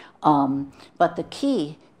citizens, but the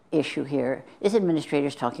key issue here is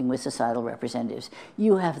administrators talking with societal representatives.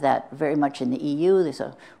 You have that very much in the EU. There's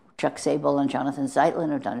Chuck Sable and Jonathan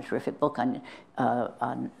Zeitlin have done a terrific book on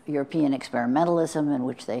European experimentalism,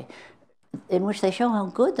 in which they show how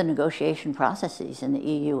good the negotiation processes in the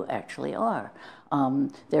EU actually are.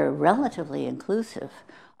 They're relatively inclusive.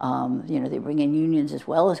 You know, they bring in unions as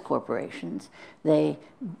well as corporations. They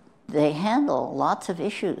handle lots of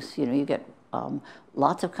issues. You know, you get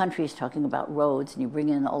lots of countries talking about roads, and you bring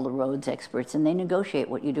in all the roads experts, and they negotiate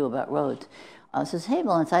what you do about roads. So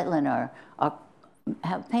Sable and Zeitlin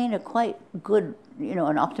have painted a quite good, you know,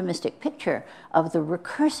 an optimistic picture of the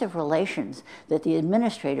recursive relations that the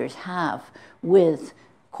administrators have with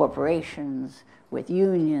corporations, with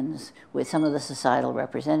unions, with some of the societal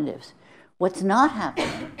representatives. What's not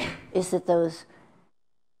happening is that those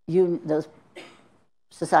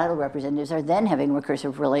societal representatives are then having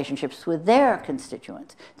recursive relationships with their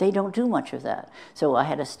constituents. They don't do much of that. So I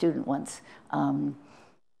had a student once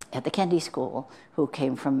at the Kennedy School who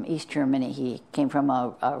came from East Germany. He came from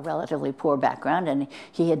a relatively poor background, and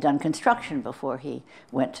he had done construction before he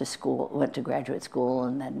went to graduate school,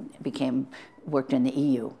 and then worked in the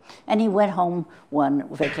EU. And he went home one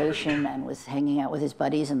vacation and was hanging out with his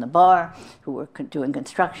buddies in the bar who were doing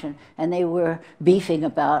construction, and they were beefing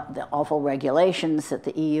about the awful regulations that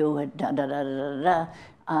the EU had done,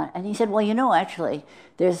 and he said, well, you know, actually,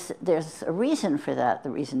 there's a reason for that.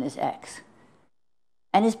 The reason is X.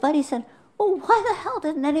 And his buddy said, well, why the hell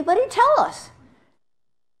didn't anybody tell us?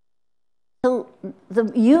 So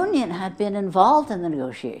the union had been involved in the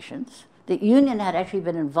negotiations. The union had actually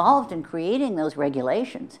been involved in creating those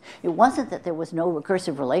regulations. It wasn't that there was no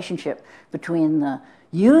recursive relationship between the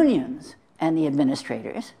unions and the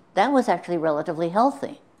administrators. That was actually relatively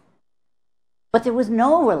healthy. But there was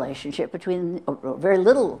no relationship between, or very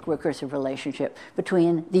little recursive relationship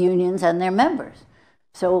between the unions and their members.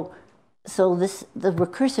 So the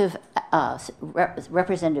recursive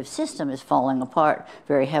representative system is falling apart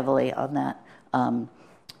very heavily on that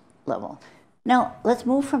level. Now, let's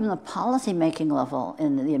move from the policy-making level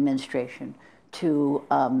in the administration to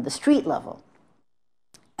the street level.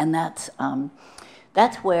 And that's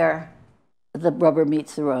where the rubber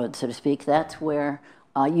meets the road, so to speak. That's where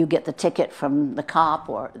you get the ticket from the cop,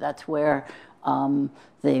 or that's where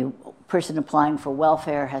the person applying for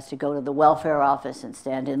welfare has to go to the welfare office and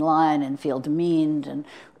stand in line and feel demeaned. And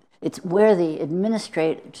it's where the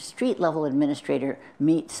street-level administrator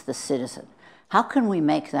meets the citizen. How can we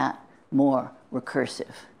make that more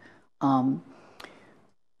recursive?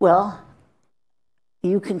 Well,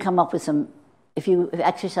 you can come up with some, if you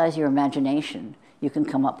exercise your imagination, you can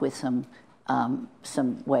come up with some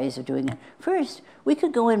ways of doing it. First, we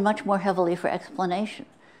could go in much more heavily for explanation.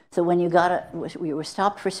 So when you were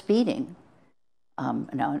stopped for speeding,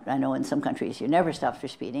 now I know in some countries you're never stopped for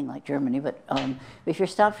speeding, like Germany, but if you're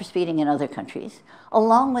stopped for speeding in other countries,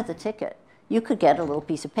 along with the ticket, you could get a little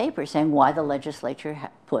piece of paper saying why the legislature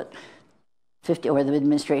put 50, or the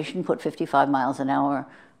administration put 55 miles an hour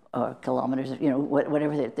or kilometers, you know,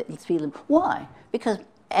 whatever the speed limit. Why? Because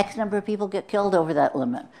X number of people get killed over that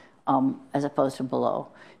limit, as opposed to below.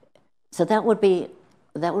 So that would be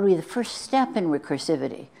the first step in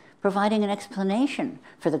recursivity, providing an explanation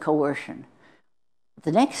for the coercion.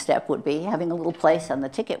 the next step would be having a little place on the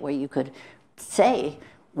ticket where you could say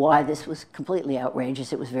why this was completely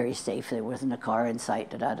outrageous. It was very safe. There wasn't a car in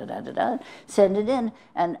sight. Da da da da da. Send it in,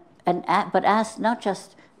 but ask not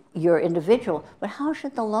just your individual, but how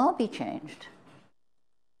should the law be changed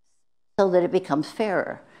so that it becomes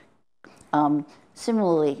fairer.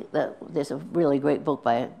 Similarly, there's a really great book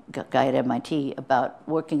by a guy at MIT about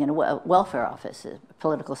working in a welfare office, a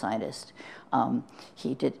political scientist.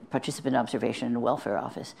 He did participant observation in a welfare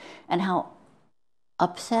office, and how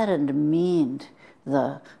upset and demeaned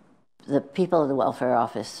the people of the welfare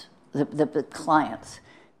office, the clients,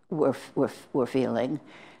 were feeling,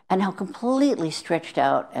 and how completely stretched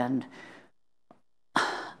out and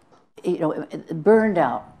burned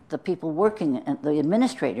out the people working and the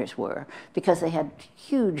administrators were, because they had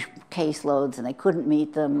huge caseloads and they couldn't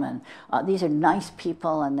meet them, and these are nice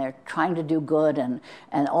people and they're trying to do good, and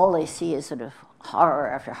all they see is sort of horror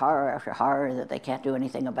after horror after horror that they can't do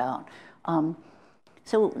anything about.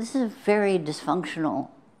 So this is a very dysfunctional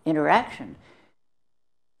interaction.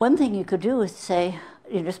 One thing you could do is say,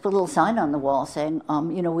 just put a little sign on the wall saying,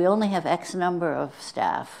 we only have X number of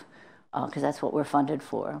staff, because that's what we're funded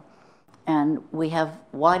for, and we have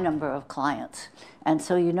Y number of clients, and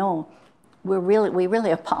so we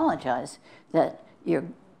really apologize that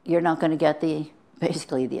you're not going to get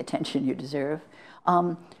basically the attention you deserve.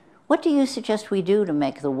 What do you suggest we do to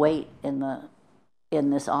make the wait in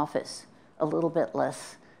this office a little bit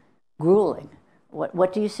less grueling?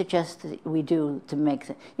 What do you suggest that we do to make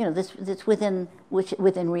this within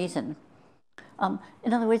reason?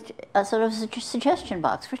 In other words, a sort of suggestion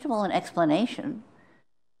box. First of all, an explanation,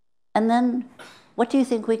 and then what do you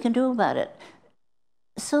think we can do about it,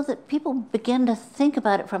 so that people begin to think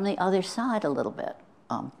about it from the other side a little bit.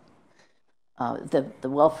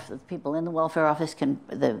 The people in the welfare office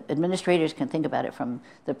the administrators can think about it from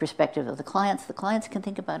the perspective of the clients. The clients can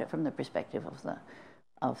think about it from the perspective of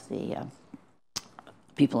the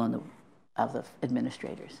people of the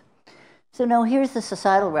administrators. So now here's the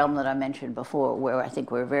societal realm that I mentioned before, where I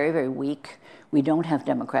think we're very, very weak. We don't have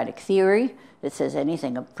democratic theory that says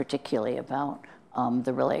anything particularly about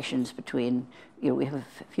the relations between, we have a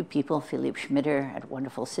few people. Philippe Schmitter had a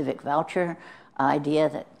wonderful civic voucher idea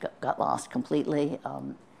that got lost completely,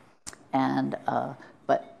 but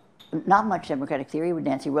not much democratic theory.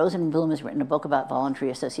 Nancy Rosenblum has written a book about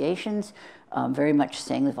voluntary associations, very much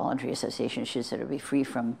saying that voluntary associations should sort of be free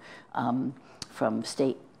from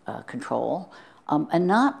state control, and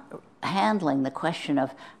not handling the question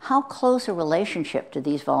of how close a relationship do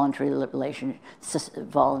these voluntary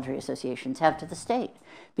associations have to the state.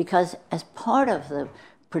 Because as part of the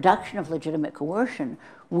production of legitimate coercion,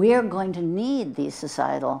 we're going to need these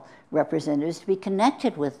societal representatives to be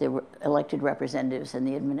connected with the elected representatives in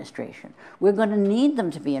the administration. We're going to need them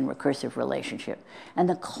to be in recursive relationship. And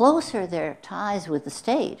the closer their ties with the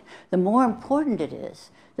state, the more important it is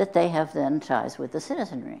that they have then ties with the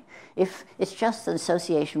citizenry. If it's just an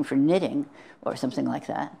association for knitting or something like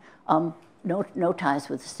that, no ties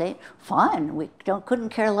with the state, fine. We couldn't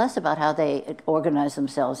care less about how they organize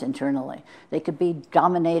themselves internally. They could be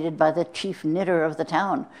dominated by the chief knitter of the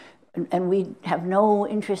town, and we have no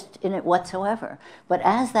interest in it whatsoever. But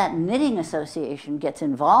as that knitting association gets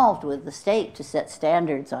involved with the state to set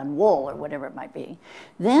standards on wool or whatever it might be,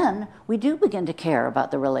 then we do begin to care about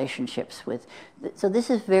the relationships with. So this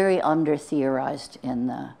is very under-theorized in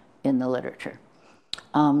the literature.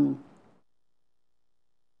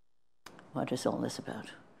 What is all this about?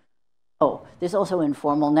 Oh, there's also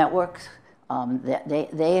informal networks.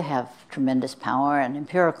 They have tremendous power, and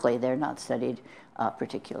empirically they're not studied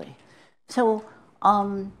particularly. So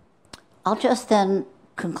I'll just then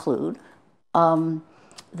conclude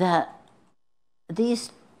that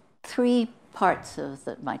these three parts of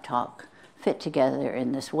my talk fit together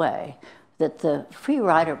in this way, that the free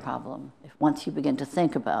rider problem, once you begin to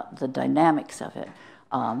think about the dynamics of it,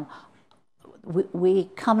 we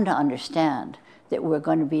come to understand that we're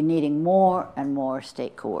going to be needing more and more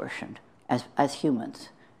state coercion as humans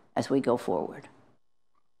as we go forward.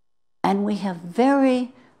 And we have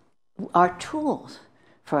our tools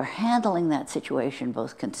for handling that situation,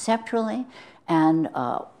 both conceptually and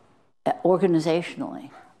organizationally,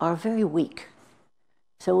 are very weak.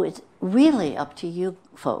 So it's really up to you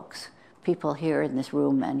folks, people here in this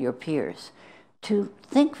room and your peers, to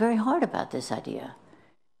think very hard about this idea.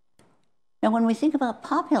 Now, when we think about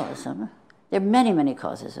populism, there are many, many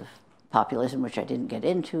causes of populism, which I didn't get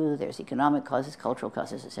into. There's economic causes, cultural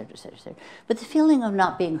causes, et cetera, et cetera, et cetera. But the feeling of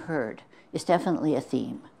not being heard is definitely a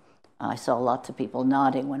theme. I saw lots of people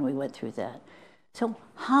nodding when we went through that. So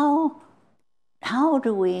how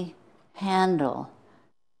do we handle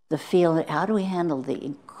how do we handle the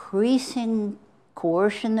increasing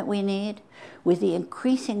coercion that we need with the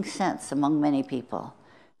increasing sense among many people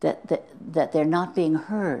that they're not being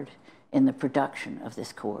heard in the production of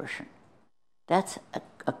this coercion. That's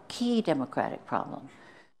a key democratic problem.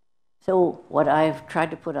 So what I've tried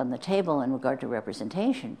to put on the table in regard to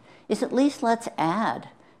representation is at least let's add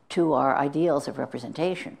to our ideals of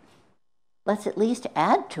representation. Let's at least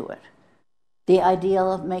add to it the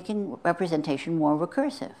ideal of making representation more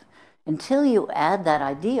recursive. Until you add that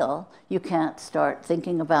ideal, you can't start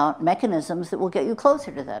thinking about mechanisms that will get you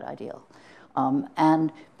closer to that ideal.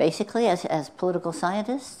 And basically, as political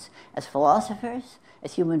scientists, as philosophers,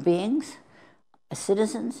 as human beings, as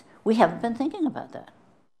citizens, we haven't been thinking about that.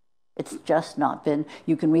 It's just not been,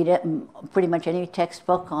 you can read it in pretty much any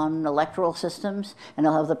textbook on electoral systems, and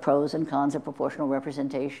they'll have the pros and cons of proportional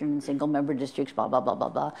representation, single-member districts, blah, blah, blah, blah,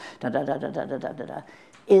 blah, da, da, da, da, da, da, da, da.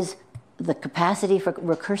 Is the capacity for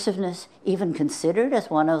recursiveness even considered as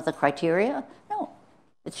one of the criteria? No,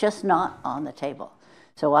 it's just not on the table.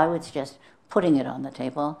 So I would suggest putting it on the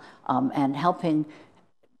table and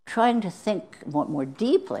trying to think more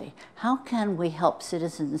deeply, how can we help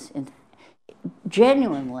citizens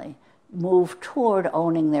genuinely move toward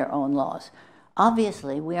owning their own laws?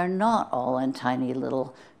 Obviously, we are not all in tiny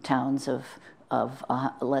little towns of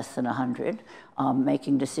less than 100,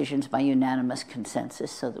 making decisions by unanimous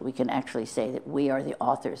consensus so that we can actually say that we are the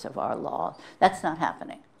authors of our law. That's not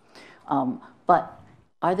happening. But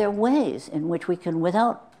are there ways in which we can,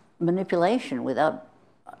 without manipulation, without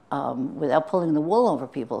pulling the wool over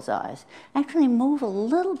people's eyes, actually move a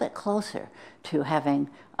little bit closer to having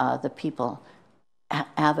the people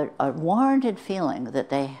have a warranted feeling that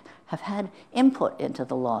they have had input into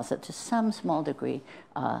the laws, that to some small degree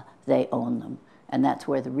they own them. And that's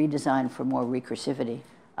where the redesign for more recursivity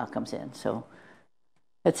comes in. So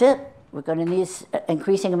that's it. We're going to need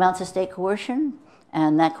increasing amounts of state coercion,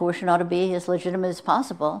 and that coercion ought to be as legitimate as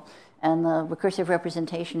possible. And the recursive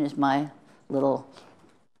representation is my little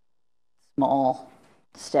small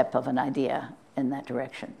step of an idea in that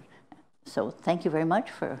direction. So thank you very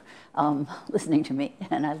much for listening to me,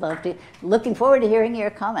 and looking forward to hearing your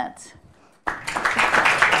comments.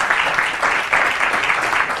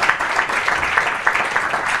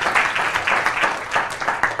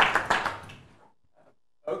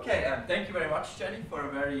 Okay, thank you very much, Jenny, for a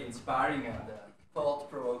very inspiring and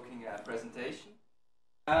thought-provoking presentation.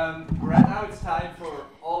 Right now it's time for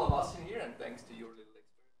all of us in here, and thanks to your little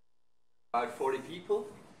experiment, about 40 people.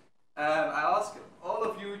 I ask all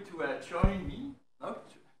of you to join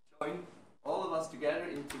all of us together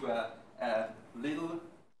into a little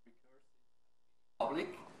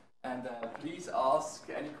public, and please ask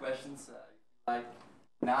any questions like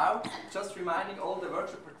now. Just reminding all the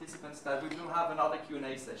virtual participants that we will have another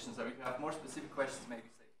Q&A session, so if you have more specific questions, maybe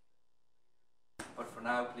say. But for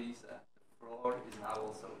now, please, the floor is now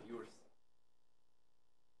also yours.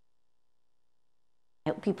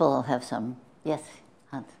 People have some, yes,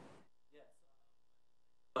 Hans.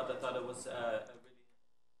 I thought it was a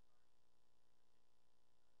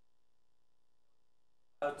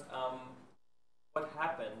really about what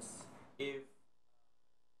happens if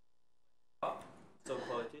so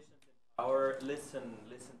politicians in power listen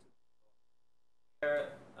to where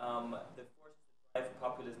the forces that drive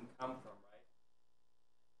populism come from, right?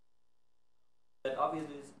 That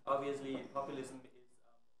obviously populism is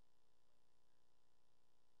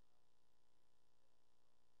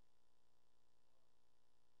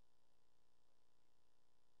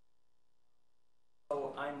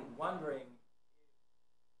so I'm wondering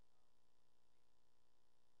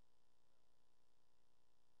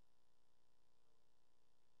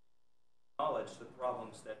acknowledge the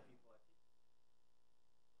problems that people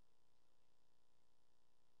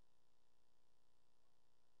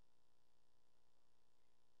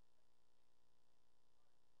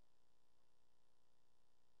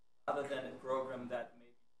other than a program that may.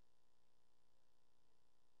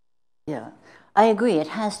 Yeah, I agree. It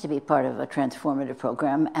has to be part of a transformative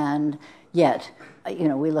program, and yet,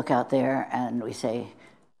 we look out there and we say,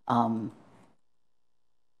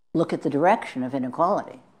 look at the direction of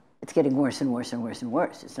inequality. It's getting worse and worse and worse and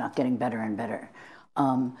worse. It's not getting better and better.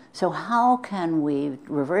 So how can we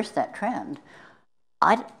reverse that trend?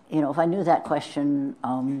 If I knew that question,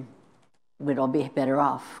 we'd all be better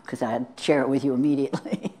off because I'd share it with you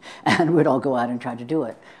immediately, and we'd all go out and try to do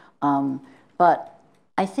it. But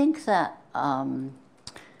I think that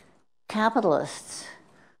capitalists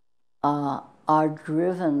are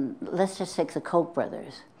driven. Let's just take the Koch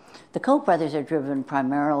brothers. The Koch brothers are driven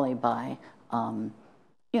primarily by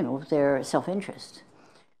their self-interest.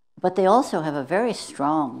 But they also have a very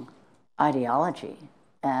strong ideology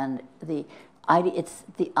And it's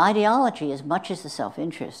the ideology as much as the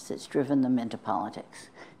self-interest that's driven them into politics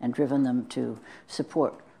and driven them to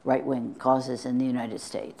support right-wing causes in the United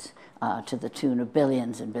States to the tune of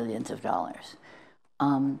billions and billions of dollars.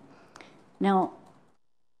 Now,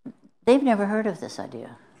 they've never heard of this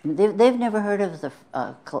idea. They've never heard of the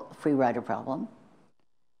free rider problem.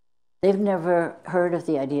 They've never heard of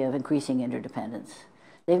the idea of increasing interdependence.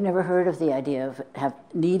 They've never heard of the idea of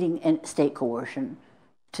needing state coercion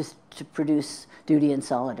to produce duty and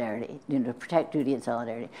solidarity, to protect duty and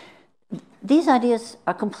solidarity. These ideas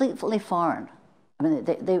are completely foreign. I mean,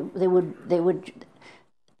 they would,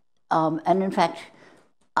 and in fact,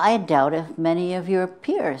 I doubt if many of your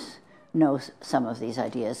peers know some of these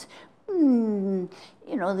ideas. You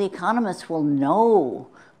know, the economists will know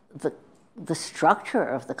the structure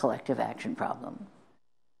of the collective action problem,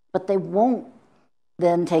 but they won't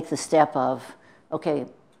then take the step of, okay,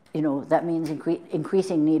 you know, that means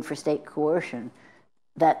increasing need for state coercion.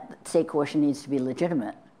 That state coercion needs to be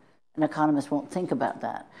legitimate. And economists won't think about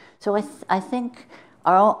that. So I think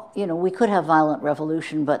you know, we could have violent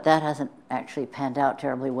revolution, but that hasn't actually panned out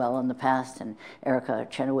terribly well in the past. And Erica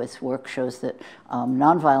Chenoweth's work shows that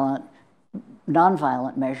nonviolent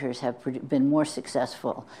measures have been more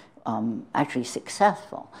successful, actually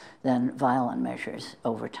successful, than violent measures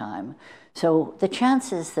over time. So the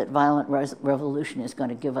chances that violent revolution is going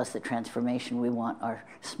to give us the transformation we want are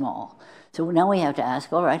small. So now we have to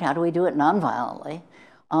ask, all right, how do we do it nonviolently?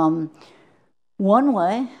 One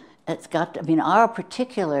way, it's got to, I mean, our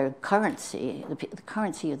particular currency, the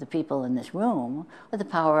currency of the people in this room, are the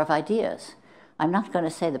power of ideas. I'm not going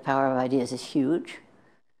to say the power of ideas is huge,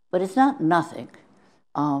 but it's not nothing.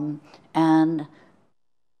 And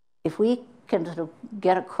if we can sort of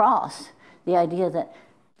get across the idea that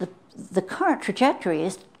the current trajectory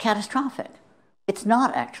is catastrophic, it's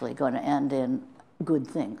not actually going to end in good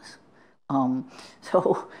things.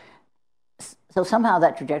 So somehow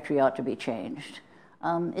that trajectory ought to be changed.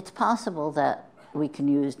 It's possible that we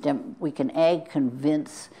can A,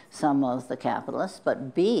 convince some of the capitalists,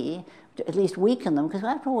 but B, to at least weaken them, because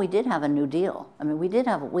after all, we did have a New Deal. I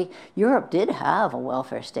mean, Europe did have a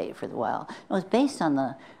welfare state for a while. It was based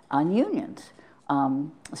on unions,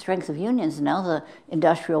 the strength of unions. Now the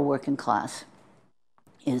industrial working class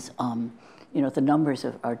is, you know, the numbers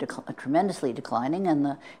are tremendously declining,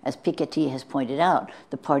 and as Piketty has pointed out,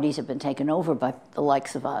 the parties have been taken over by the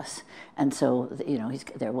likes of us, and so you know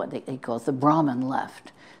they're what he calls the Brahmin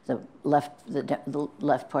left. The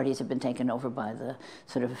left parties have been taken over by the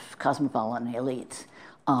sort of cosmopolitan elites,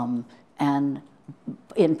 and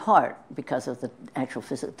in part because of the actual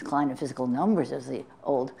decline in physical numbers of the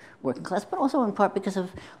old working class, but also in part because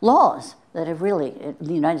of laws that have really, in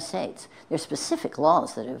the United States, there's specific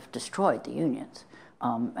laws that have destroyed the unions.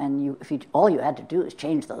 And all you had to do is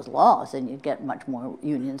change those laws and you'd get much more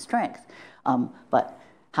union strength. But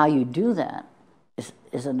how you do that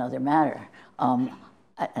is another matter.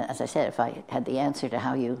 As I said, if I had the answer to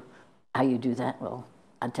how you do that, well,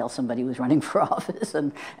 I'd tell somebody who's running for office,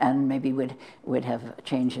 and maybe would have a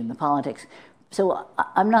change in the politics. So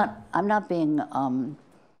I'm not being,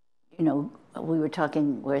 you know, we were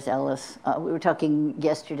talking. Where's Alice? We were talking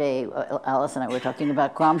yesterday. Alice and I were talking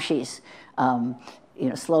about Gramsci's, you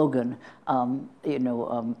know, slogan. You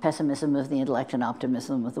know, pessimism of the intellect and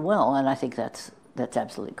optimism of the will. And I think that's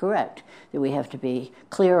absolutely correct. That we have to be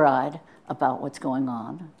clear-eyed about what's going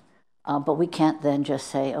on, but we can't then just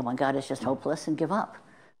say, "Oh my God, it's just hopeless," and give up.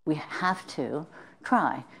 We have to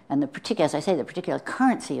try. And as I say, the particular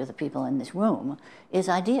currency of the people in this room is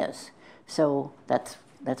ideas. So that's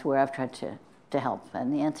where I've tried to help.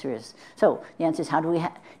 And the answer is, how do we,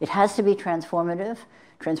 it has to be transformative.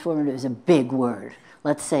 Transformative is a big word.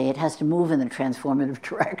 Let's say it has to move in the transformative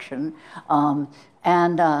direction.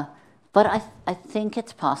 But I think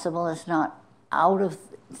it's possible. It's not out of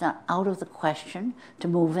the question to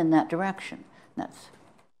move in that direction.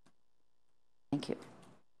 Thank you.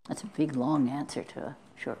 That's a big, long answer to a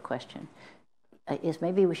short question. Yes,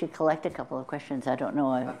 maybe we should collect a couple of questions. I don't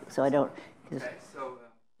know, so I don't. Okay, so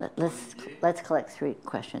let's collect 3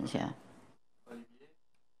 questions. Yeah. Olivier,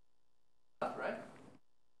 right?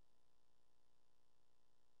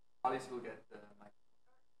 Alice will get the mic.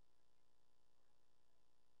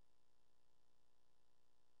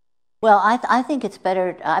 Well, I think it's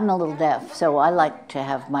better. I'm a little deaf, so I like to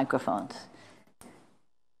have microphones.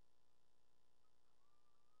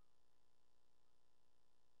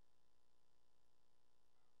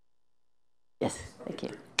 Yes, thank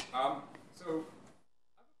you. So,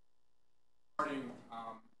 starting,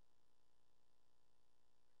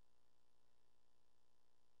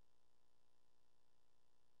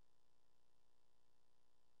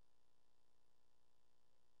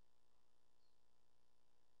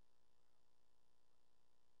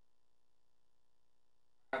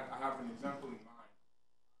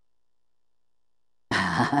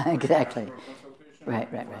 Exactly. Right.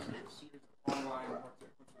 Online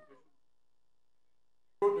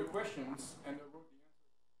wrote the questions and they wrote the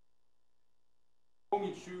answers.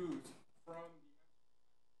 Only choose from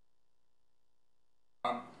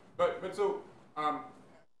the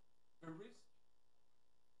the risk.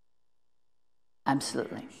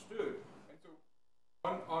 Absolutely. Understood. And so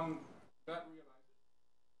on that realization,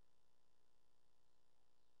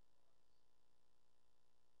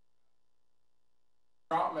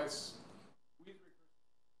 regardless, with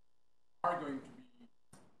are going to be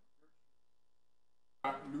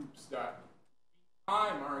loops that in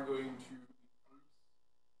time are going to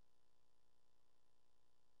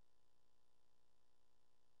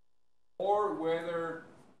or whether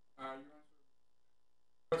you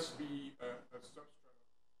must be a substrate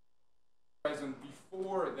present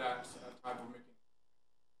before that type of mechanism.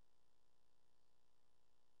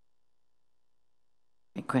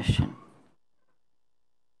 Good question.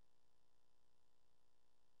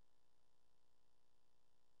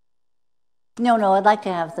 No, I'd like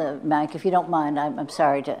to have the mic, if you don't mind. I'm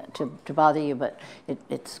sorry to bother you, but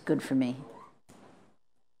it's good for me.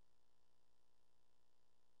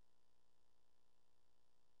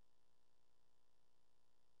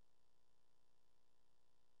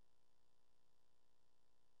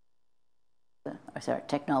 Sorry,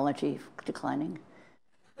 technology declining.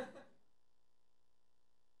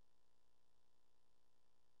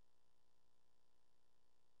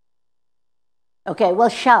 Okay, well,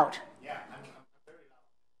 shout.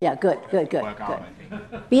 Yeah, good.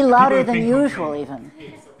 Be louder than usual, even.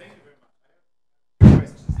 The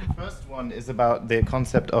first one is about the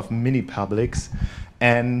concept of mini-publics.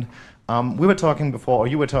 And we were talking before, or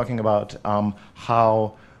you were talking about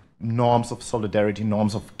how norms of solidarity,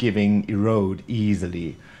 norms of giving erode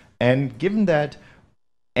easily. And given that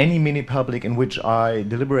any mini-public in which I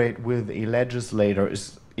deliberate with a legislator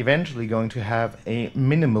is eventually going to have a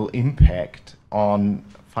minimal impact on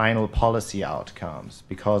final policy outcomes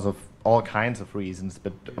because of all kinds of reasons,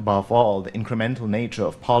 but above all, the incremental nature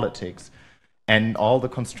of politics and all the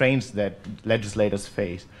constraints that legislators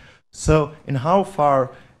face. So in how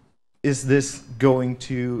far is this going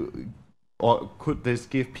to, or could this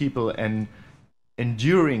give people an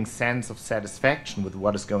enduring sense of satisfaction with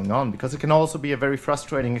what is going on? Because it can also be a very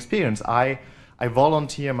frustrating experience. I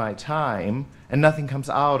volunteer my time and nothing comes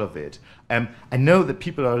out of it. I know that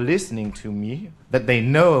people are listening to me, that they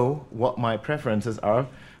know what my preferences are,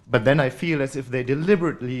 but then I feel as if they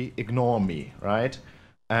deliberately ignore me, right?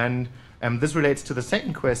 And this relates to the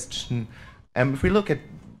second question. If we look at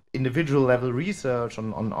individual level research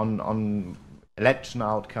on election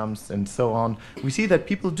outcomes and so on, we see that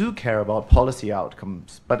people do care about policy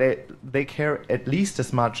outcomes, but they care at least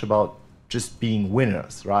as much about just being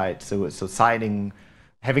winners, right? So siding,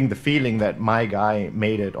 having the feeling that my guy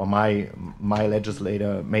made it or my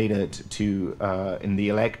legislator made it to in the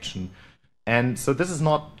election. And so this is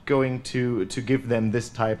not going to give them this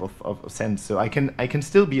type of sense. So I can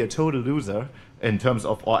still be a total loser in terms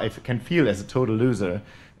of, or I can feel as a total loser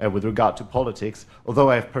with regard to politics, although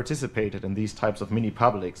I have participated in these types of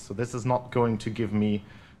mini-publics. So this is not going to give me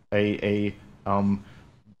an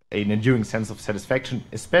enduring sense of satisfaction,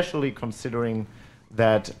 especially considering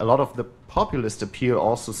that a lot of the populist appeal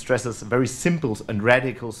also stresses very simple and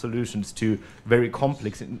radical solutions to very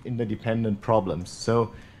complex and interdependent problems.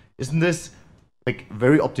 So isn't this like a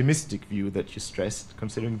very optimistic view that you stressed,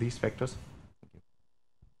 considering these factors?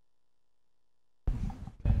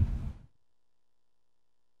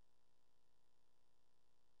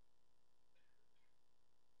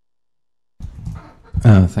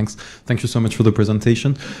 Thanks. Thank you so much for the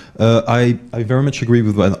presentation. I very much agree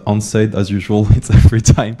with what Hans said, as usual. It's every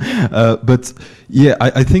time. But yeah,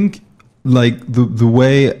 I think like the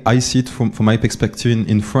way I see it from my perspective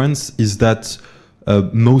in France is that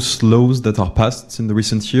most laws that are passed in the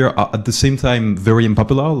recent year are at the same time very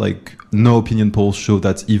unpopular. Like no opinion polls show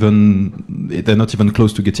that they're not even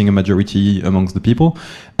close to getting a majority amongst the people.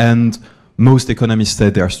 And most economists say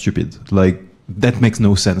they are stupid. Like that makes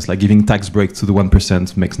no sense. Like giving tax breaks to the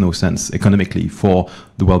 1% makes no sense economically for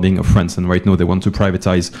the well-being of France. And right now they want to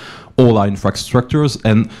privatize all our infrastructures.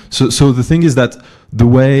 And so the thing is that the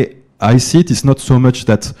way I see it is not so much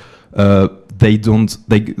that the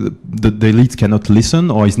elite cannot listen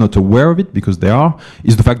or is not aware of it, because they are,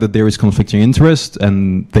 is the fact that there is conflicting interest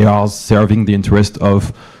and they are serving the interest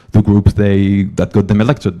of the group that got them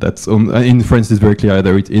elected. That's in France, it's very clear.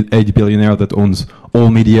 There is 80 billionaire that owns all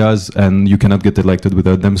medias, and you cannot get elected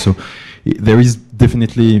without them. So there is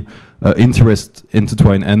definitely interests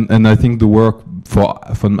intertwine. And I think the work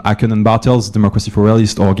from Aken and Bartels, Democracy for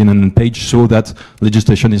Realists, Organ and Page show that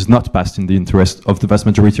legislation is not passed in the interest of the vast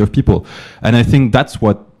majority of people. And I think that's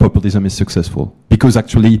what populism is successful, because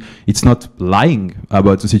actually it's not lying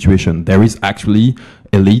about the situation. There is actually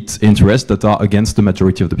elite interests that are against the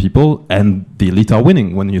majority of the people, and the elite are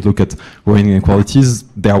winning. When you look at growing inequalities,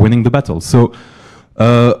 they are winning the battle. So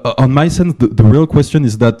on my sense, the real question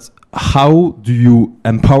is that how do you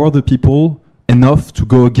empower the people enough to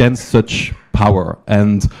go against such power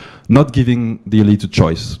and not giving the elite a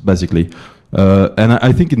choice, basically? And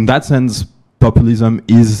I think in that sense, populism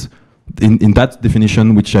is, in that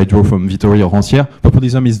definition, which I draw from Vittorio Rancière,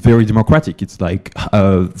 populism is very democratic. It's like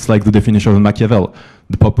the definition of Machiavelli,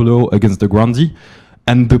 the populo against the grandi.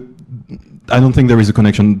 And I don't think there is a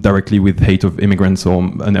connection directly with hate of immigrants, or,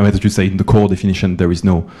 and as you say, in the core definition, there is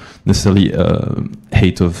no necessarily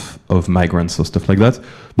hate of migrants or stuff like that.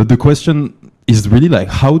 But the question is really like,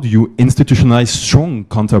 how do you institutionalize strong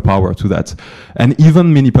counterpower to that? And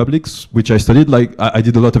even mini publics, which I studied, like I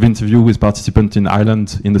did a lot of interview with participants in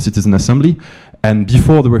Ireland in the Citizen Assembly, and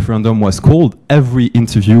before the referendum was called, every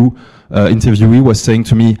interviewee was saying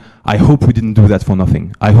to me, I hope we didn't do that for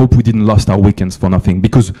nothing. I hope we didn't lost our weekends for nothing,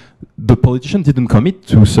 because the politician didn't commit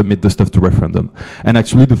to submit the stuff to referendum. And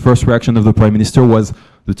actually the first reaction of the Prime Minister was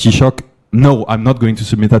the Taoiseach, no, I'm not going to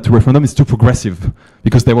submit that to referendum, it's too progressive.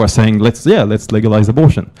 Because they were saying, let's legalize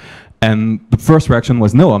abortion. And the first reaction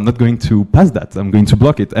was, no, I'm not going to pass that, I'm going to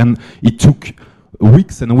block it. And it took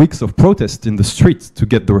weeks and weeks of protest in the streets to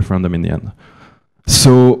get the referendum in the end.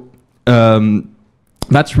 So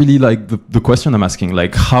that's really like the question I'm asking,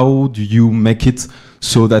 like how do you make it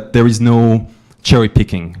so that there is no cherry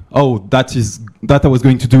picking? Oh, that I was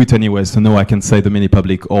going to do it anyway, so now I can say the mini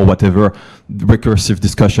public or whatever recursive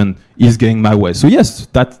discussion is going my way. So yes,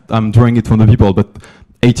 that I'm drawing it from the people, but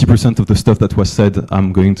 80% of the stuff that was said,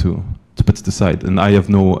 I'm going to put it aside, and I have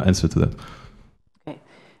no answer to that.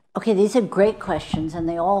 Okay, these are great questions, and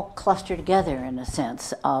they all cluster together in a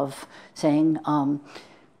sense of saying,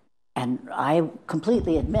 and I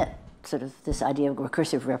completely admit sort of this idea of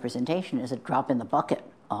recursive representation is a drop in the bucket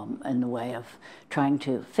in the way of trying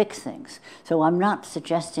to fix things. So I'm not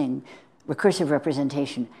suggesting recursive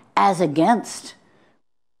representation as against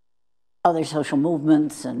other social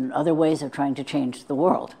movements and other ways of trying to change the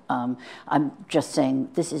world. I'm just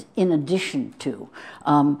saying this is in addition to.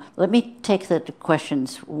 Let me take the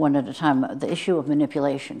questions one at a time. The issue of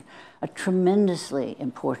manipulation, a tremendously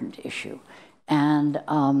important issue. And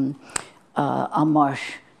En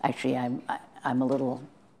Marche, actually I'm a little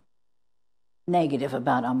negative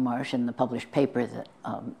about En Marche in the published paper that,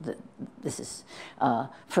 that this is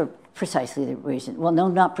for precisely the reason, well, no,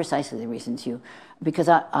 not precisely the reasons because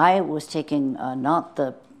I was taking not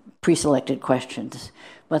the pre-selected questions,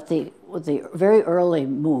 but the very early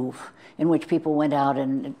move in which people went out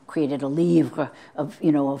and created a livre of,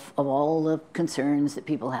 of all the concerns that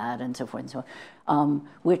people had and so forth and so on,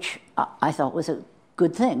 which I thought was a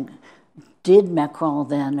good thing. Did Macron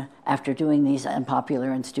then, after doing these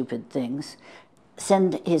unpopular and stupid things,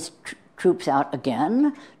 send his troops out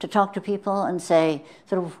again to talk to people and say,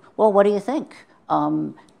 sort of, well, what do you think?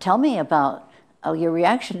 Tell me about your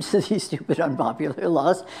reactions to these stupid unpopular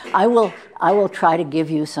laws. I will try to give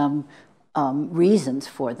you some reasons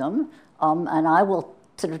for them, and I will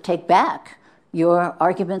sort of take back your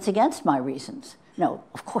arguments against my reasons. No,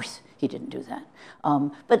 of course he didn't do that.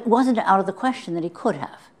 But it wasn't out of the question that he could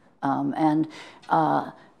have.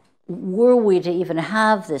 Were we to even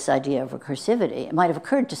have this idea of recursivity, it might have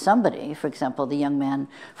occurred to somebody, for example, the young man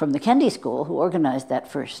from the Kendi School who organized that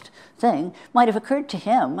first thing, might have occurred to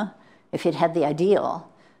him, if he'd had the ideal,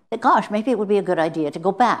 that, gosh, maybe it would be a good idea to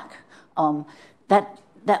go back.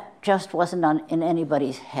 That just wasn't in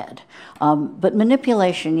anybody's head. But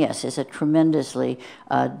manipulation, yes, is a tremendously,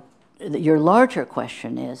 your larger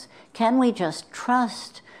question is, can we just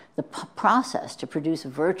trust the process to produce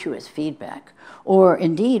virtuous feedback, or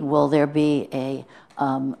indeed will there be an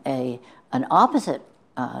opposite?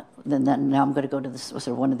 Then now I'm going to go to this, sort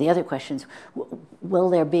of one of the other questions. Will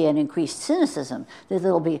there be an increased cynicism? That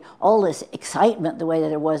there'll be all this excitement the way that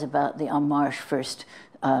there was about the En Marche first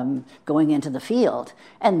going into the field,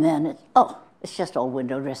 and then it's just all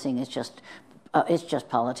window dressing. It's just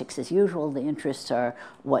politics as usual. The interests are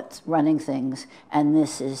what's running things, and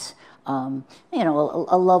this is.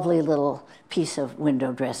 A lovely little piece of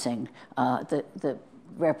window dressing. The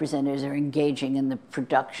representatives are engaging in the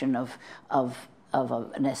production of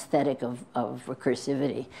an aesthetic of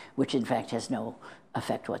recursivity, which in fact has no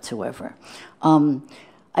effect whatsoever.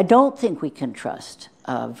 I don't think we can trust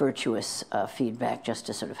virtuous feedback just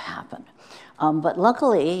to sort of happen. But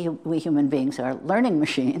luckily, we human beings are learning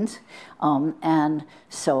machines. And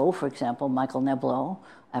so, for example, Michael Neblo,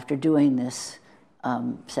 after doing this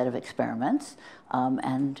set of experiments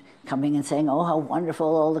and coming and saying, oh, how wonderful,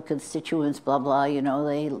 all the constituents, blah, blah, you know,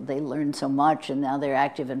 they learned so much and now they're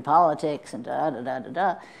active in politics and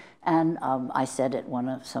da-da-da-da-da. And I said at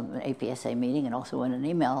some APSA meeting and also in an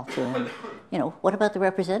email to him, you know, what about the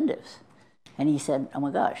representatives? And he said, oh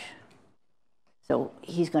my gosh. So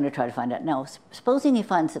he's going to try to find out. Now, supposing he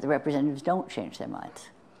finds that the representatives don't change their minds,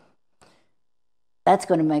 that's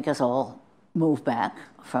going to make us all move back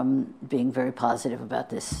from being very positive about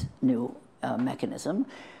this new mechanism.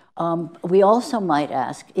 We also might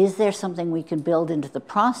ask, is there something we can build into the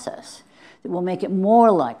process that will make it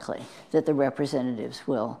more likely that the representatives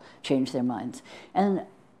will change their minds? And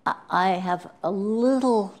I have a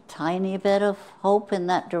little tiny bit of hope in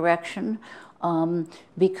that direction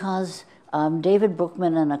because David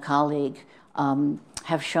Brookman and a colleague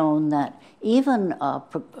have shown that even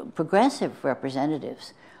progressive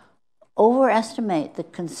representatives overestimate the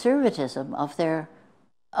conservatism of their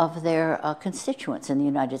constituents in the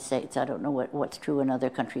United States. I don't know what's true in other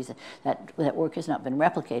countries. That work has not been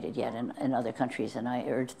replicated yet in other countries, and I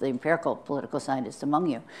urge the empirical political scientists among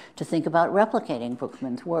you to think about replicating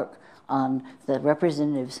Brookman's work on the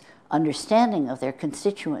representatives' understanding of their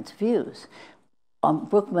constituents' views.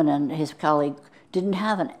 Brookman and his colleague didn't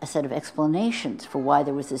have a set of explanations for why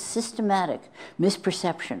there was this systematic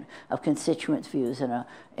misperception of constituents' views in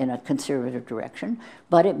a conservative direction,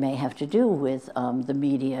 but it may have to do with the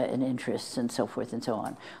media and interests and so forth and so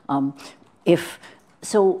on. If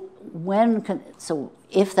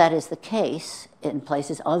that is the case in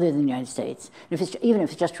places other than the United States, even if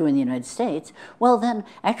it's just true in the United States, well then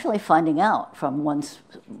actually finding out from one's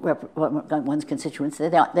constituents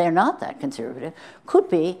that they're not that conservative could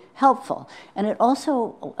be helpful. And it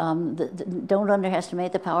also, don't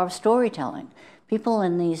underestimate the power of storytelling. People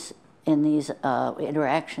in these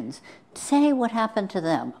interactions say what happened to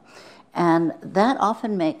them. And that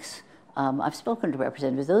often makes, I've spoken to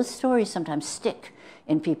representatives, those stories sometimes stick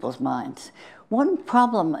in people's minds. One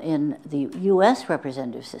problem in the US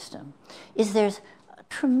representative system is there's a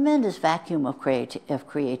tremendous vacuum of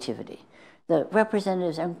creativity. The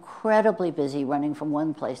representatives are incredibly busy running from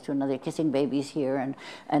one place to another, kissing babies here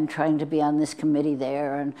and trying to be on this committee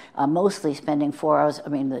there, and mostly spending 4 hours. I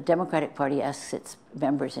mean, the Democratic Party asks its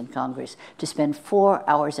members in Congress to spend 4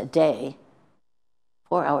 hours a day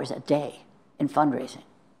in fundraising.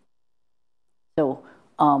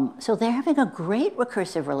 So they're having a great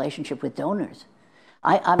recursive relationship with donors.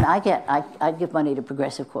 I give money to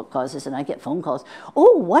progressive causes, and I get phone calls.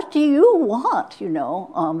 Oh, what do you want? You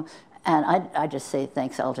know, and I just say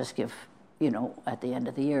thanks. I'll just give, you know, at the end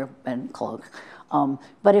of the year and cloak.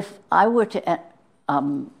 But if I were to,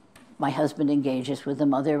 my husband engages with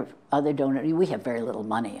them, other donors. We have very little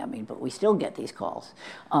money. I mean, but we still get these calls,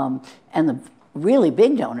 and the really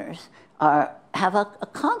big donors have a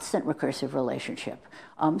constant recursive relationship.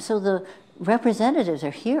 So the representatives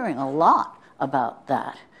are hearing a lot about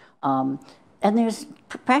that. And there's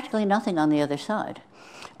practically nothing on the other side.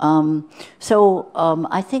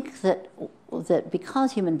 I think that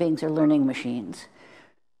because human beings are learning machines,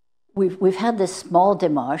 we've had this small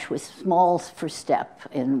démarche with small first step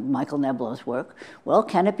in Michael Neblo's work. Well,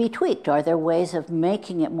 can it be tweaked? Are there ways of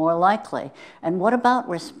making it more likely? And what about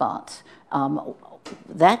response?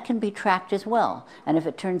 That can be tracked as well. And if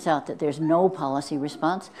it turns out that there's no policy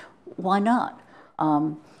response, why not?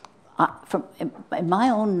 In my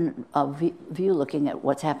own view, looking at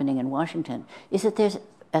what's happening in Washington, is that there's,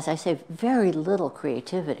 as I say, very little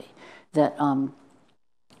creativity. That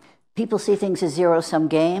people see things as zero-sum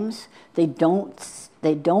games. They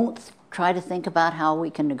don't try to think about how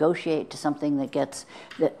we can negotiate to something that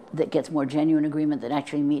gets more genuine agreement, that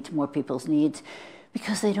actually meets more people's needs,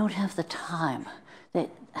 because they don't have the time.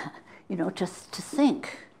 To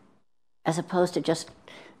think, as opposed to just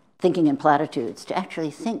thinking in platitudes, to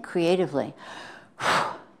actually think creatively.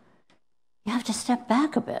 You have to step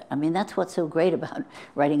back a bit. I mean, that's what's so great about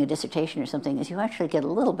writing a dissertation or something, is you actually get a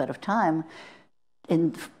little bit of time.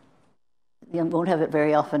 You won't have it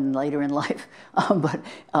very often later in life,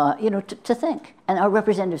 to think. And our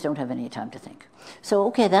representatives don't have any time to think. So,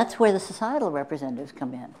 okay, that's where the societal representatives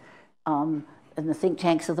come in. And the think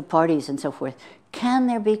tanks of the parties and so forth. Can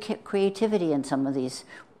there be creativity in some of these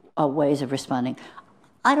ways of responding?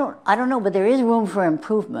 I don't know, but there is room for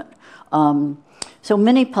improvement. So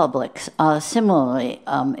mini publics, similarly,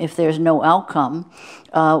 if there's no outcome,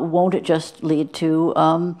 won't it just lead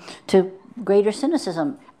to greater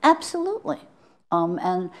cynicism? Absolutely.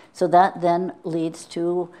 And so that then leads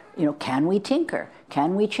to, can we tinker?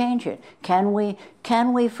 Can we change it? Can we,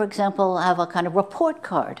 for example, have a kind of report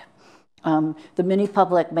card? The mini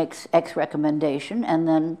public makes X recommendation, and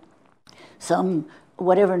then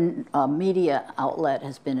whatever media outlet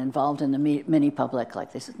has been involved in the mini public,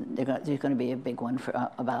 like this, there's going to be a big one for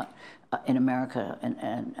in America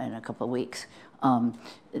in a couple of weeks.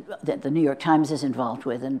 That the New York Times is involved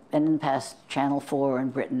with, and in the past Channel 4 in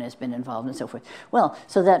Britain has been involved and so forth. Well,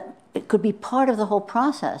 so that it could be part of the whole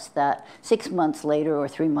process that 6 months later or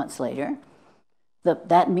 3 months later,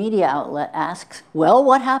 that media outlet asks, well,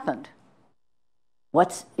 what happened?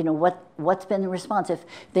 What's been the response?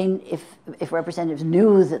 If representatives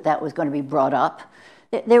knew that was going to be brought up,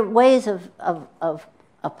 there are ways of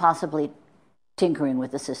possibly tinkering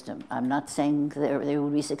with the system. I'm not saying they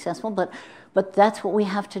would be successful, but that's what we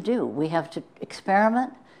have to do. We have to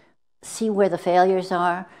experiment, see where the failures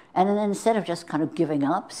are, and then instead of just kind of giving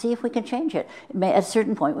up, see if we can change it. At a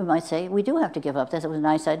certain point, we might say, we do have to give up. That was a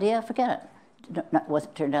nice idea, forget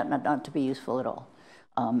it. Turned out not to be useful at all.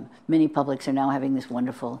 Mini publics are now having this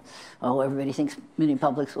wonderful, everybody thinks mini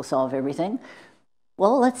publics will solve everything.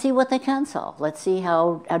 Well, let's see what they can solve. Let's see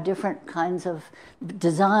how different kinds of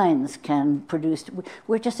designs can produce.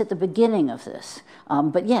 We're just at the beginning of this.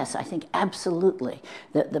 But yes, I think absolutely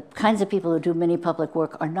the kinds of people who do mini public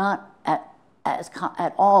work are not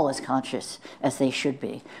at all as conscious as they should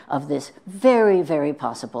be of this very, very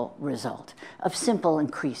possible result of simple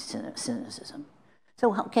increased cynicism.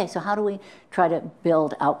 So, okay, so how do we try to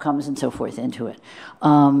build outcomes and so forth into it?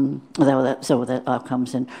 So that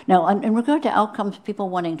outcomes, and now in regard to outcomes, people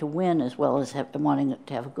wanting to win as well as wanting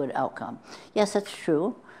to have a good outcome. Yes, that's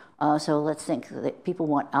true. So let's think that people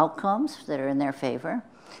want outcomes that are in their favor.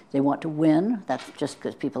 They want to win. That's just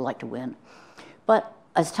because people like to win. But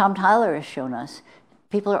as Tom Tyler has shown us,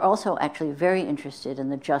 people are also actually very interested in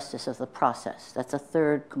the justice of the process. That's a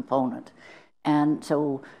third component. And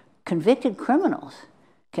so convicted criminals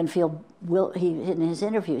can feel, in his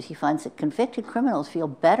interviews, he finds that convicted criminals feel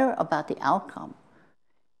better about the outcome.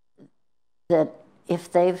 That if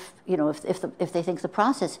they've, if they think the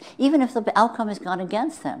process, even if the outcome has gone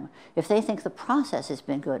against them, if they think the process has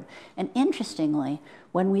been good. And interestingly,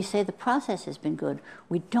 when we say the process has been good,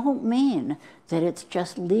 we don't mean that it's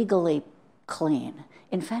just legally clean.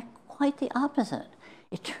 In fact, quite the opposite.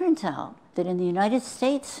 It turns out that in the United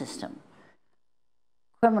States system,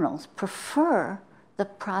 criminals prefer the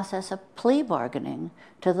process of plea bargaining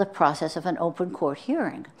to the process of an open court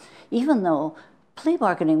hearing, even though plea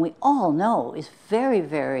bargaining, we all know, is very,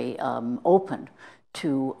 very open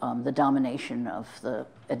to the domination of the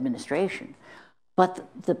administration. But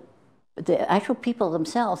the actual people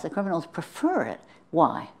themselves, the criminals, prefer it.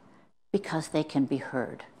 Why? Because they can be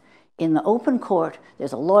heard. In the open court,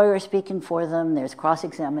 there's a lawyer speaking for them, there's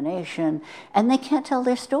cross-examination, and they can't tell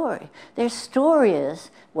their story. Their story is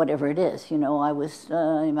whatever it is. I was,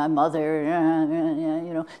 my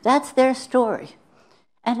mother, that's their story.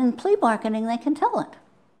 And in plea bargaining, they can tell it.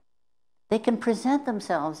 They can present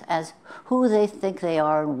themselves as who they think they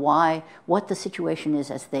are and why, what the situation is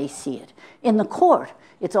as they see it. In the court,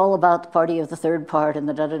 it's all about the party of the third part and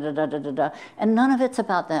the da-da-da-da-da-da-da, and none of it's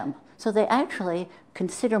about them. So they actually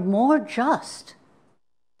consider more just.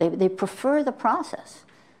 They prefer the process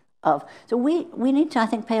of. So we need to, I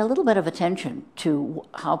think, pay a little bit of attention to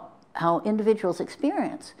how individuals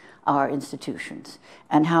experience our institutions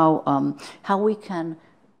and how we can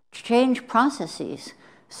change processes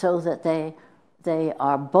so that they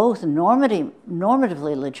are both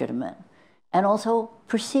normatively legitimate and also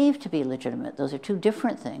perceived to be legitimate. Those are two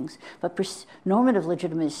different things, but normative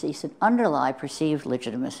legitimacy should underlie perceived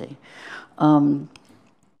legitimacy.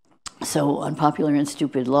 So unpopular and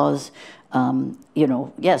stupid laws,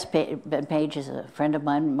 yes, Ben Page is a friend of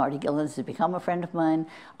mine. Marty Gillis has become a friend of mine.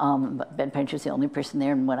 But Ben Page was the only person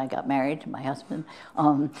there when I got married to my husband.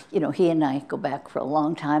 He and I go back for a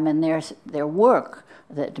long time, and their work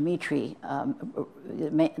that Dimitri,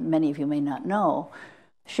 many of you may not know,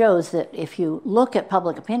 shows that if you look at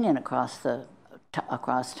public opinion across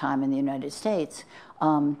time in the United States,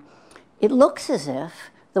 it looks as if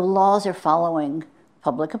the laws are following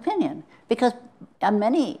public opinion, because in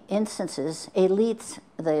many instances, elites,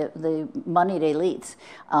 the moneyed elites,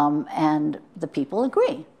 and the people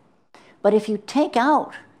agree. But if you take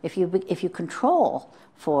out, if you control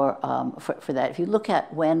for that, if you look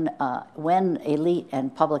at when elite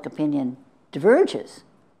and public opinion diverges,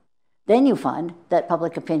 then you find that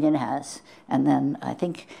public opinion has, and then I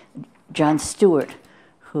think Jon Stewart,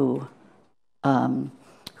 who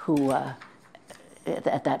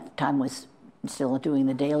at that time was still doing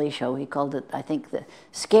the Daily Show, he called it, I think, the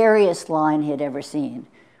scariest line he had ever seen,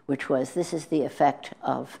 which was, this is the effect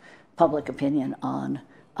of public opinion on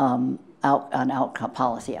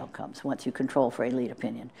policy outcomes once you control for elite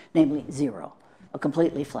opinion, namely zero, a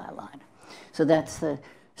completely flat line. So that's the,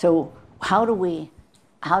 so how do we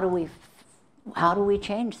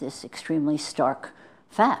change this extremely stark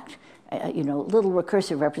fact? You know, little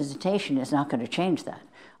recursive representation is not going to change that.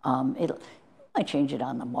 It might change it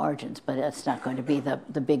on the margins, but it's not going to be the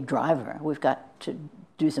big driver. We've got to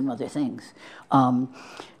do some other things. But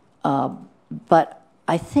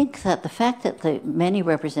I think that the fact that the many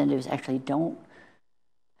representatives actually don't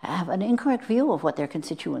have an incorrect view of what their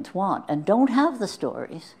constituents want and don't have the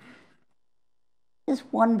stories is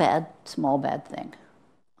one small bad thing.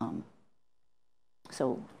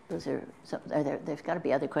 So those are, there's got to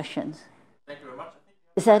be other questions. Thank you very much.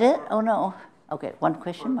 Is that it? Oh no. Okay, one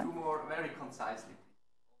question. Two more very concisely.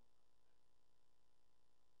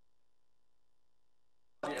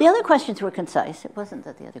 The other questions were concise. It wasn't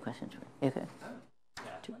that the other questions were. Okay.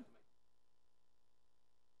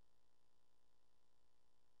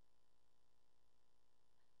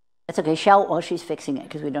 That's okay. Shout while she's fixing it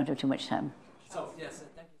because we don't have too much time. So, yes,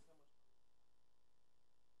 thank you so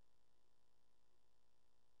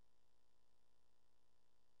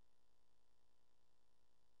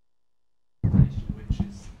much. Which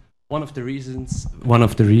is one of the reasons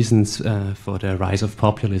for the rise of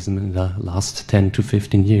populism in the last 10 to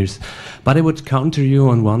 15 years. But I would counter you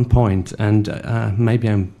on one point, and maybe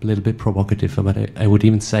I'm a little bit provocative, but I would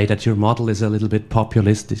even say that your model is a little bit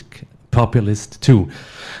populist too.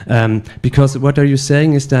 Because what are you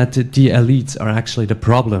saying is that the elites are actually the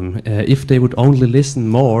problem. If they would only listen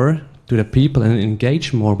more to the people and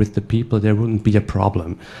engage more with the people, there wouldn't be a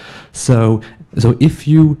problem. So if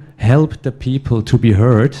you help the people to be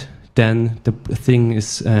heard, then the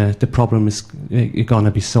problem is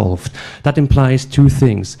gonna be solved. That implies two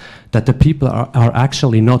things: that the people are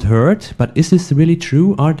actually not heard. But is this really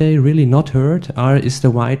true? Are they really not heard?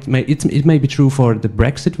 It may be true for the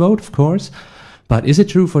Brexit vote, of course, but is it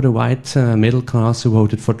true for the white middle class who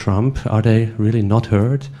voted for Trump? Are they really not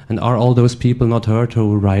heard? And are all those people not heard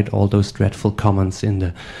who write all those dreadful comments in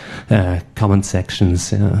the comment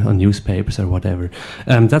sections on newspapers or whatever?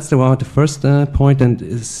 That's the first point.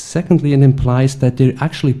 And secondly, it implies that they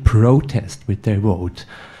actually protest with their vote.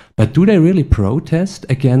 But do they really protest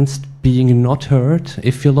against being not heard?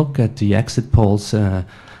 If you look at the exit polls, the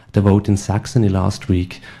vote in Saxony last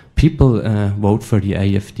week, people vote for the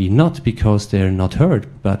AfD not because they're not heard,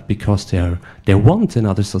 but because they want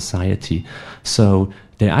another society. So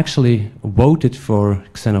they actually voted for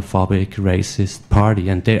xenophobic, racist party,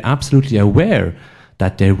 and they're absolutely aware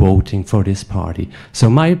that they're voting for this party. So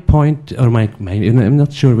my point, or I'm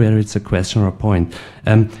not sure whether it's a question or a point,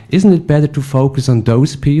 isn't it better to focus on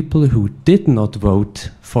those people who did not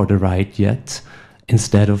vote for the right yet,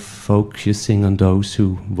 instead of focusing on those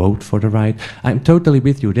who vote for the right? I'm totally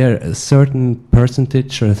with you. There are a certain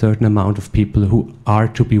percentage or a certain amount of people who are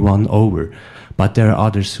to be won over, but there are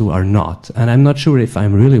others who are not. And I'm not sure if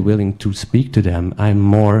I'm really willing to speak to them. I'm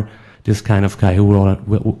more this kind of guy who are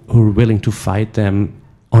willing to fight them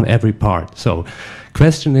on every part. So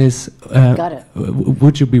question is, Got it.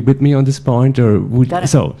 Would you be with me on this point? Or would Got it.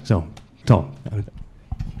 So Tom.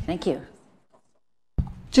 Thank you.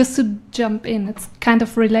 Just to jump in, it's kind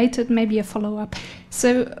of related, maybe a follow-up.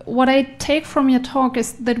 So what I take from your talk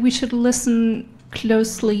is that we should listen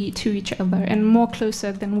closely to each other and more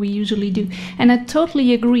closer than we usually do. And I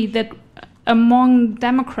totally agree that among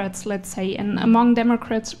Democrats, let's say, and among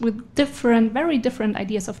Democrats with very different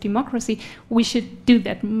ideas of democracy, we should do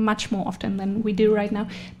that much more often than we do right now.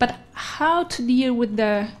 But how to deal with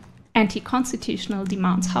the anti-constitutional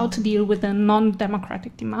demands, how to deal with the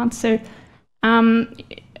non-democratic demands? So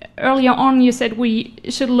earlier on, you said we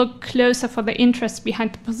should look closer for the interests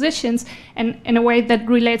behind the positions, and in a way that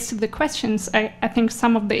relates to the questions, I think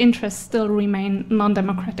some of the interests still remain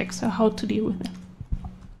non-democratic, so how to deal with them?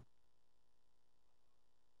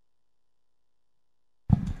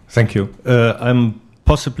 Thank you. I'm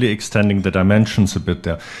possibly extending the dimensions a bit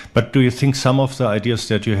there, but do you think some of the ideas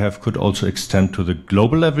that you have could also extend to the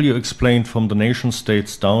global level you explained, from the nation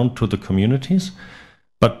states down to the communities?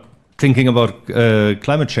 But thinking about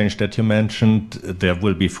climate change that you mentioned, there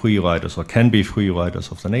will be free riders or can be free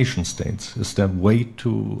riders of the nation states. Is there a way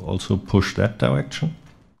to also push that direction?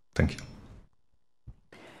 Thank you.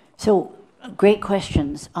 So, great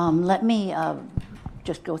questions. Let me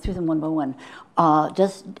just go through them one by one.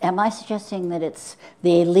 Am I suggesting that it's the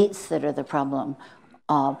elites that are the problem?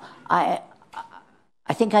 I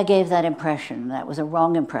I think I gave that impression. That was a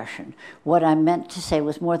wrong impression. What I meant to say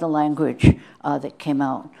was more the language that came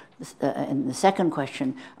out in the second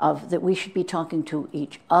question of that we should be talking to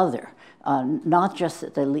each other, not just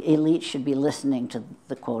that the elite should be listening to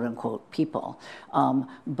the quote-unquote people,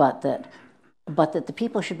 but that the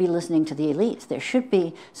people should be listening to the elites. There should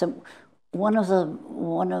be some. One of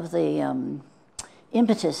the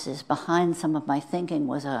impetuses behind some of my thinking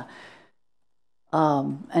was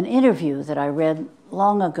an interview that I read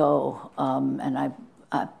long ago, and I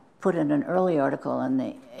put in an early article in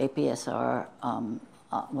the APSR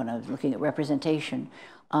when I was looking at representation,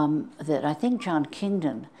 that I think John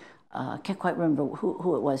Kingdon, I can't quite remember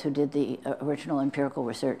who it was who did the original empirical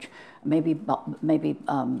research, maybe Bill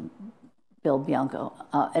Bianco,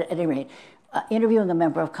 at any rate, interviewing a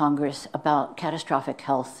member of Congress about catastrophic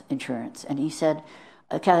health insurance, and he said,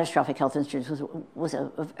 catastrophic health insurance was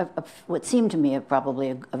what seemed to me probably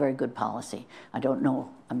a very good policy. I don't know,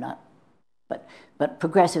 I'm not, but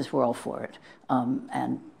progressives were all for it,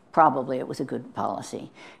 and probably it was a good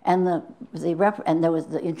policy. And the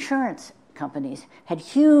insurance companies had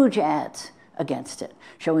huge ads against it,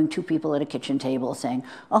 showing two people at a kitchen table saying,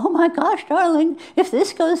 "Oh my gosh, darling, if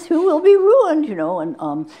this goes through, we'll be ruined," you know.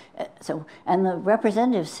 And the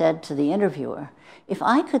representative said to the interviewer, "If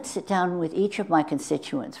I could sit down with each of my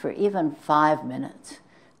constituents for even 5 minutes,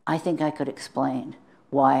 I think I could explain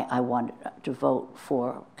why I wanted to vote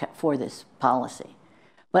for this policy.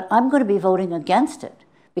 But I'm going to be voting against it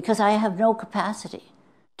because I have no capacity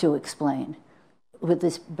to explain with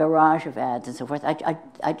this barrage of ads and so forth.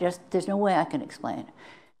 I just, there's no way I can explain."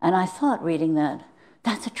 And I thought, reading that,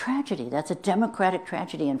 that's a tragedy. That's a democratic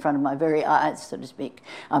tragedy in front of my very eyes, so to speak.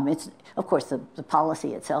 It's, of course, the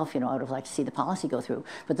policy itself, you know, I would have liked to see the policy go through,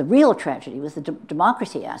 but the real tragedy was the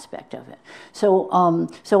democracy aspect of it. So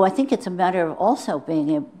I think it's a matter of also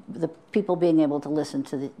the people being able to listen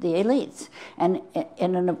to the elites. And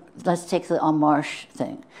let's take the En Marche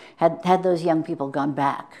thing. Had those young people gone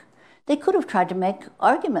back, they could have tried to make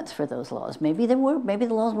arguments for those laws. Maybe the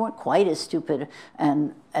laws weren't quite as stupid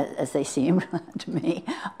as they seemed to me.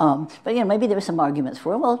 But you know, maybe there were some arguments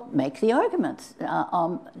for it. Well, make the arguments.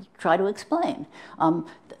 Try to explain.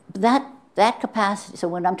 That capacity. So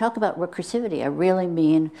when I'm talking about recursivity, I really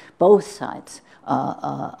mean both sides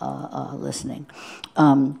listening.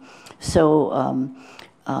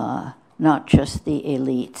 Not just the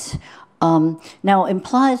elites. Now,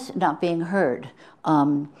 implies not being heard.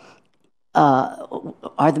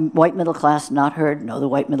 Are the white middle class not heard? No, the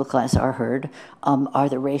white middle class are heard. Are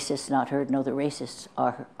the racists not heard? No, the racists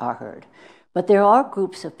are heard. But there are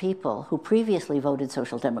groups of people who previously voted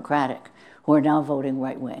social democratic who are now voting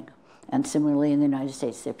right wing. And similarly in the United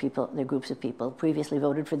States, there are groups of people who previously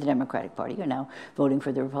voted for the Democratic Party who are now voting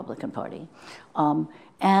for the Republican Party.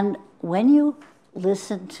 And when you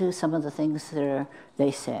listen to some of the things that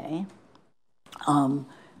they say,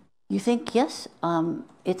 you think, yes,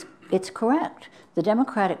 it's correct. The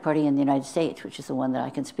Democratic Party in the United States, which is the one that I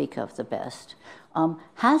can speak of the best,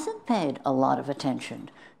 hasn't paid a lot of attention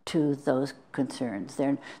to those concerns.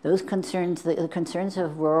 Those concerns, the concerns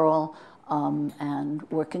of rural and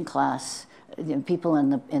working class, you know, people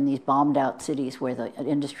in these bombed out cities where the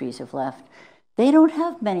industries have left, they don't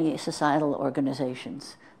have many societal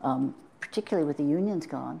organizations, particularly with the unions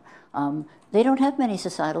gone. They don't have many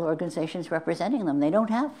societal organizations representing them. They don't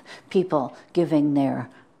have people giving their,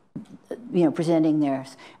 you know, presenting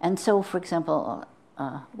theirs. And so, for example,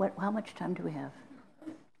 how much time do we have?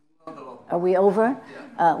 Are we over?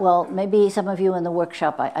 Yeah. Well, maybe some of you in the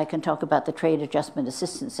workshop, I can talk about the Trade Adjustment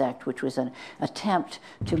Assistance Act, which was an attempt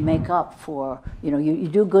to make up for, you know, you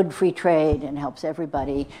do good free trade and helps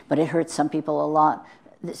everybody, but it hurts some people a lot.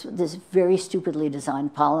 This very stupidly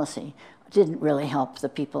designed policy didn't really help the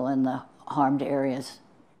people in the harmed areas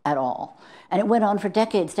at all. And it went on for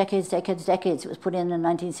decades. It was put in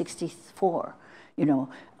 1964, you know,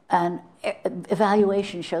 and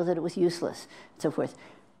evaluation showed that it was useless, and so forth.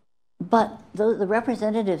 But the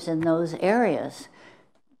representatives in those areas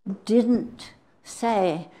didn't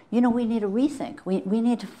say, you know, we need a rethink. We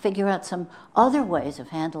need to figure out some other ways of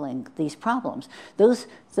handling these problems. Those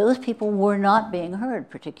people were not being heard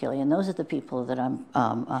particularly, and those are the people that I'm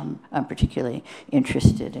particularly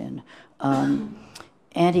interested in.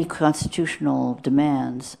 Anti-constitutional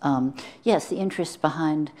demands. Yes, the interests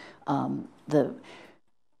behind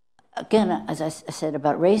again, as I said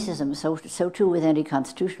about racism, so too with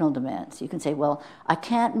anti-constitutional demands. You can say, well, I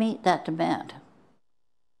can't meet that demand.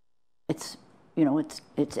 It's, you know,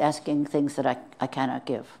 it's asking things that I cannot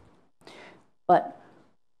give. But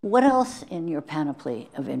what else in your panoply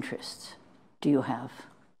of interests do you have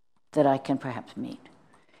that I can perhaps meet?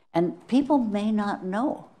 And people may not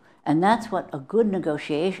know. And that's what a good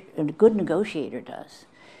negotiator does.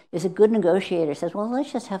 Is a good negotiator says, well,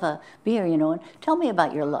 let's just have a beer, you know, and tell me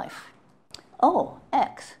about your life. Oh,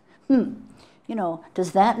 X. You know,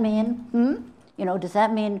 does that mean, You know, does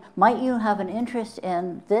that mean, might you have an interest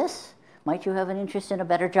in this? Might you have an interest in a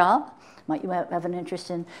better job? Might you have an interest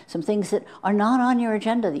in some things that are not on your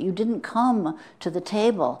agenda, that you didn't come to the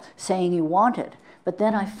table saying you wanted? But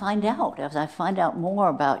then I find out, as I find out more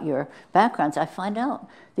about your backgrounds, I find out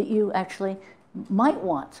that you actually might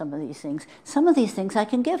want some of these things. Some of these things I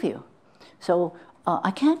can give you. So I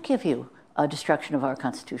can't give you a destruction of our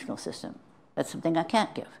constitutional system. That's something I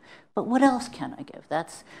can't give. But what else can I give?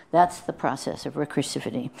 That's the process of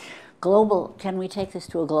recursivity. Global, can we take this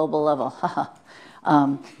to a global level?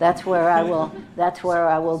 That's where I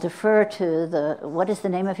will defer to the, what is the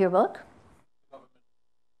name of your book?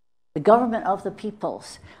 The Government of the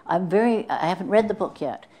Peoples. I haven't read the book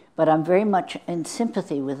yet, but I'm very much in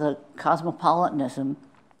sympathy with the cosmopolitanism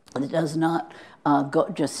that does not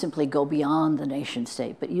just simply go beyond the nation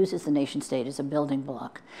state, but uses the nation state as a building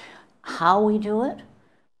block. How we do it,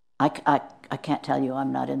 I can't tell you,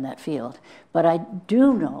 I'm not in that field, but I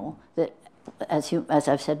do know that, as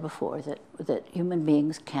I've said before, that human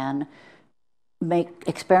beings can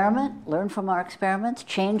experiment, learn from our experiments,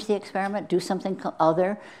 change the experiment, do something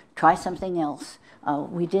other, try something else.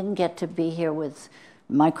 We didn't get to be here with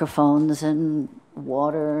microphones and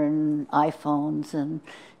water and iPhones and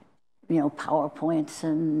PowerPoints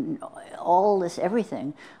and all this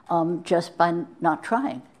everything just by not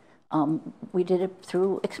trying. We did it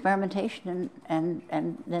through experimentation and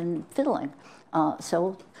then fiddling.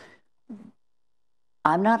 So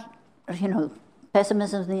I'm not,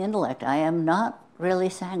 pessimism is the intellect. I am not really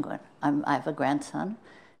sanguine. I have a grandson,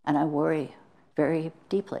 and I worry very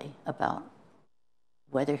deeply about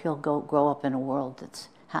whether he'll grow up in a world that's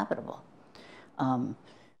habitable.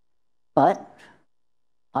 But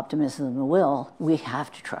optimism and the will, we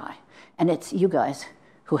have to try. And it's you guys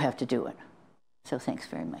who have to do it. So thanks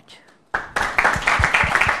very much.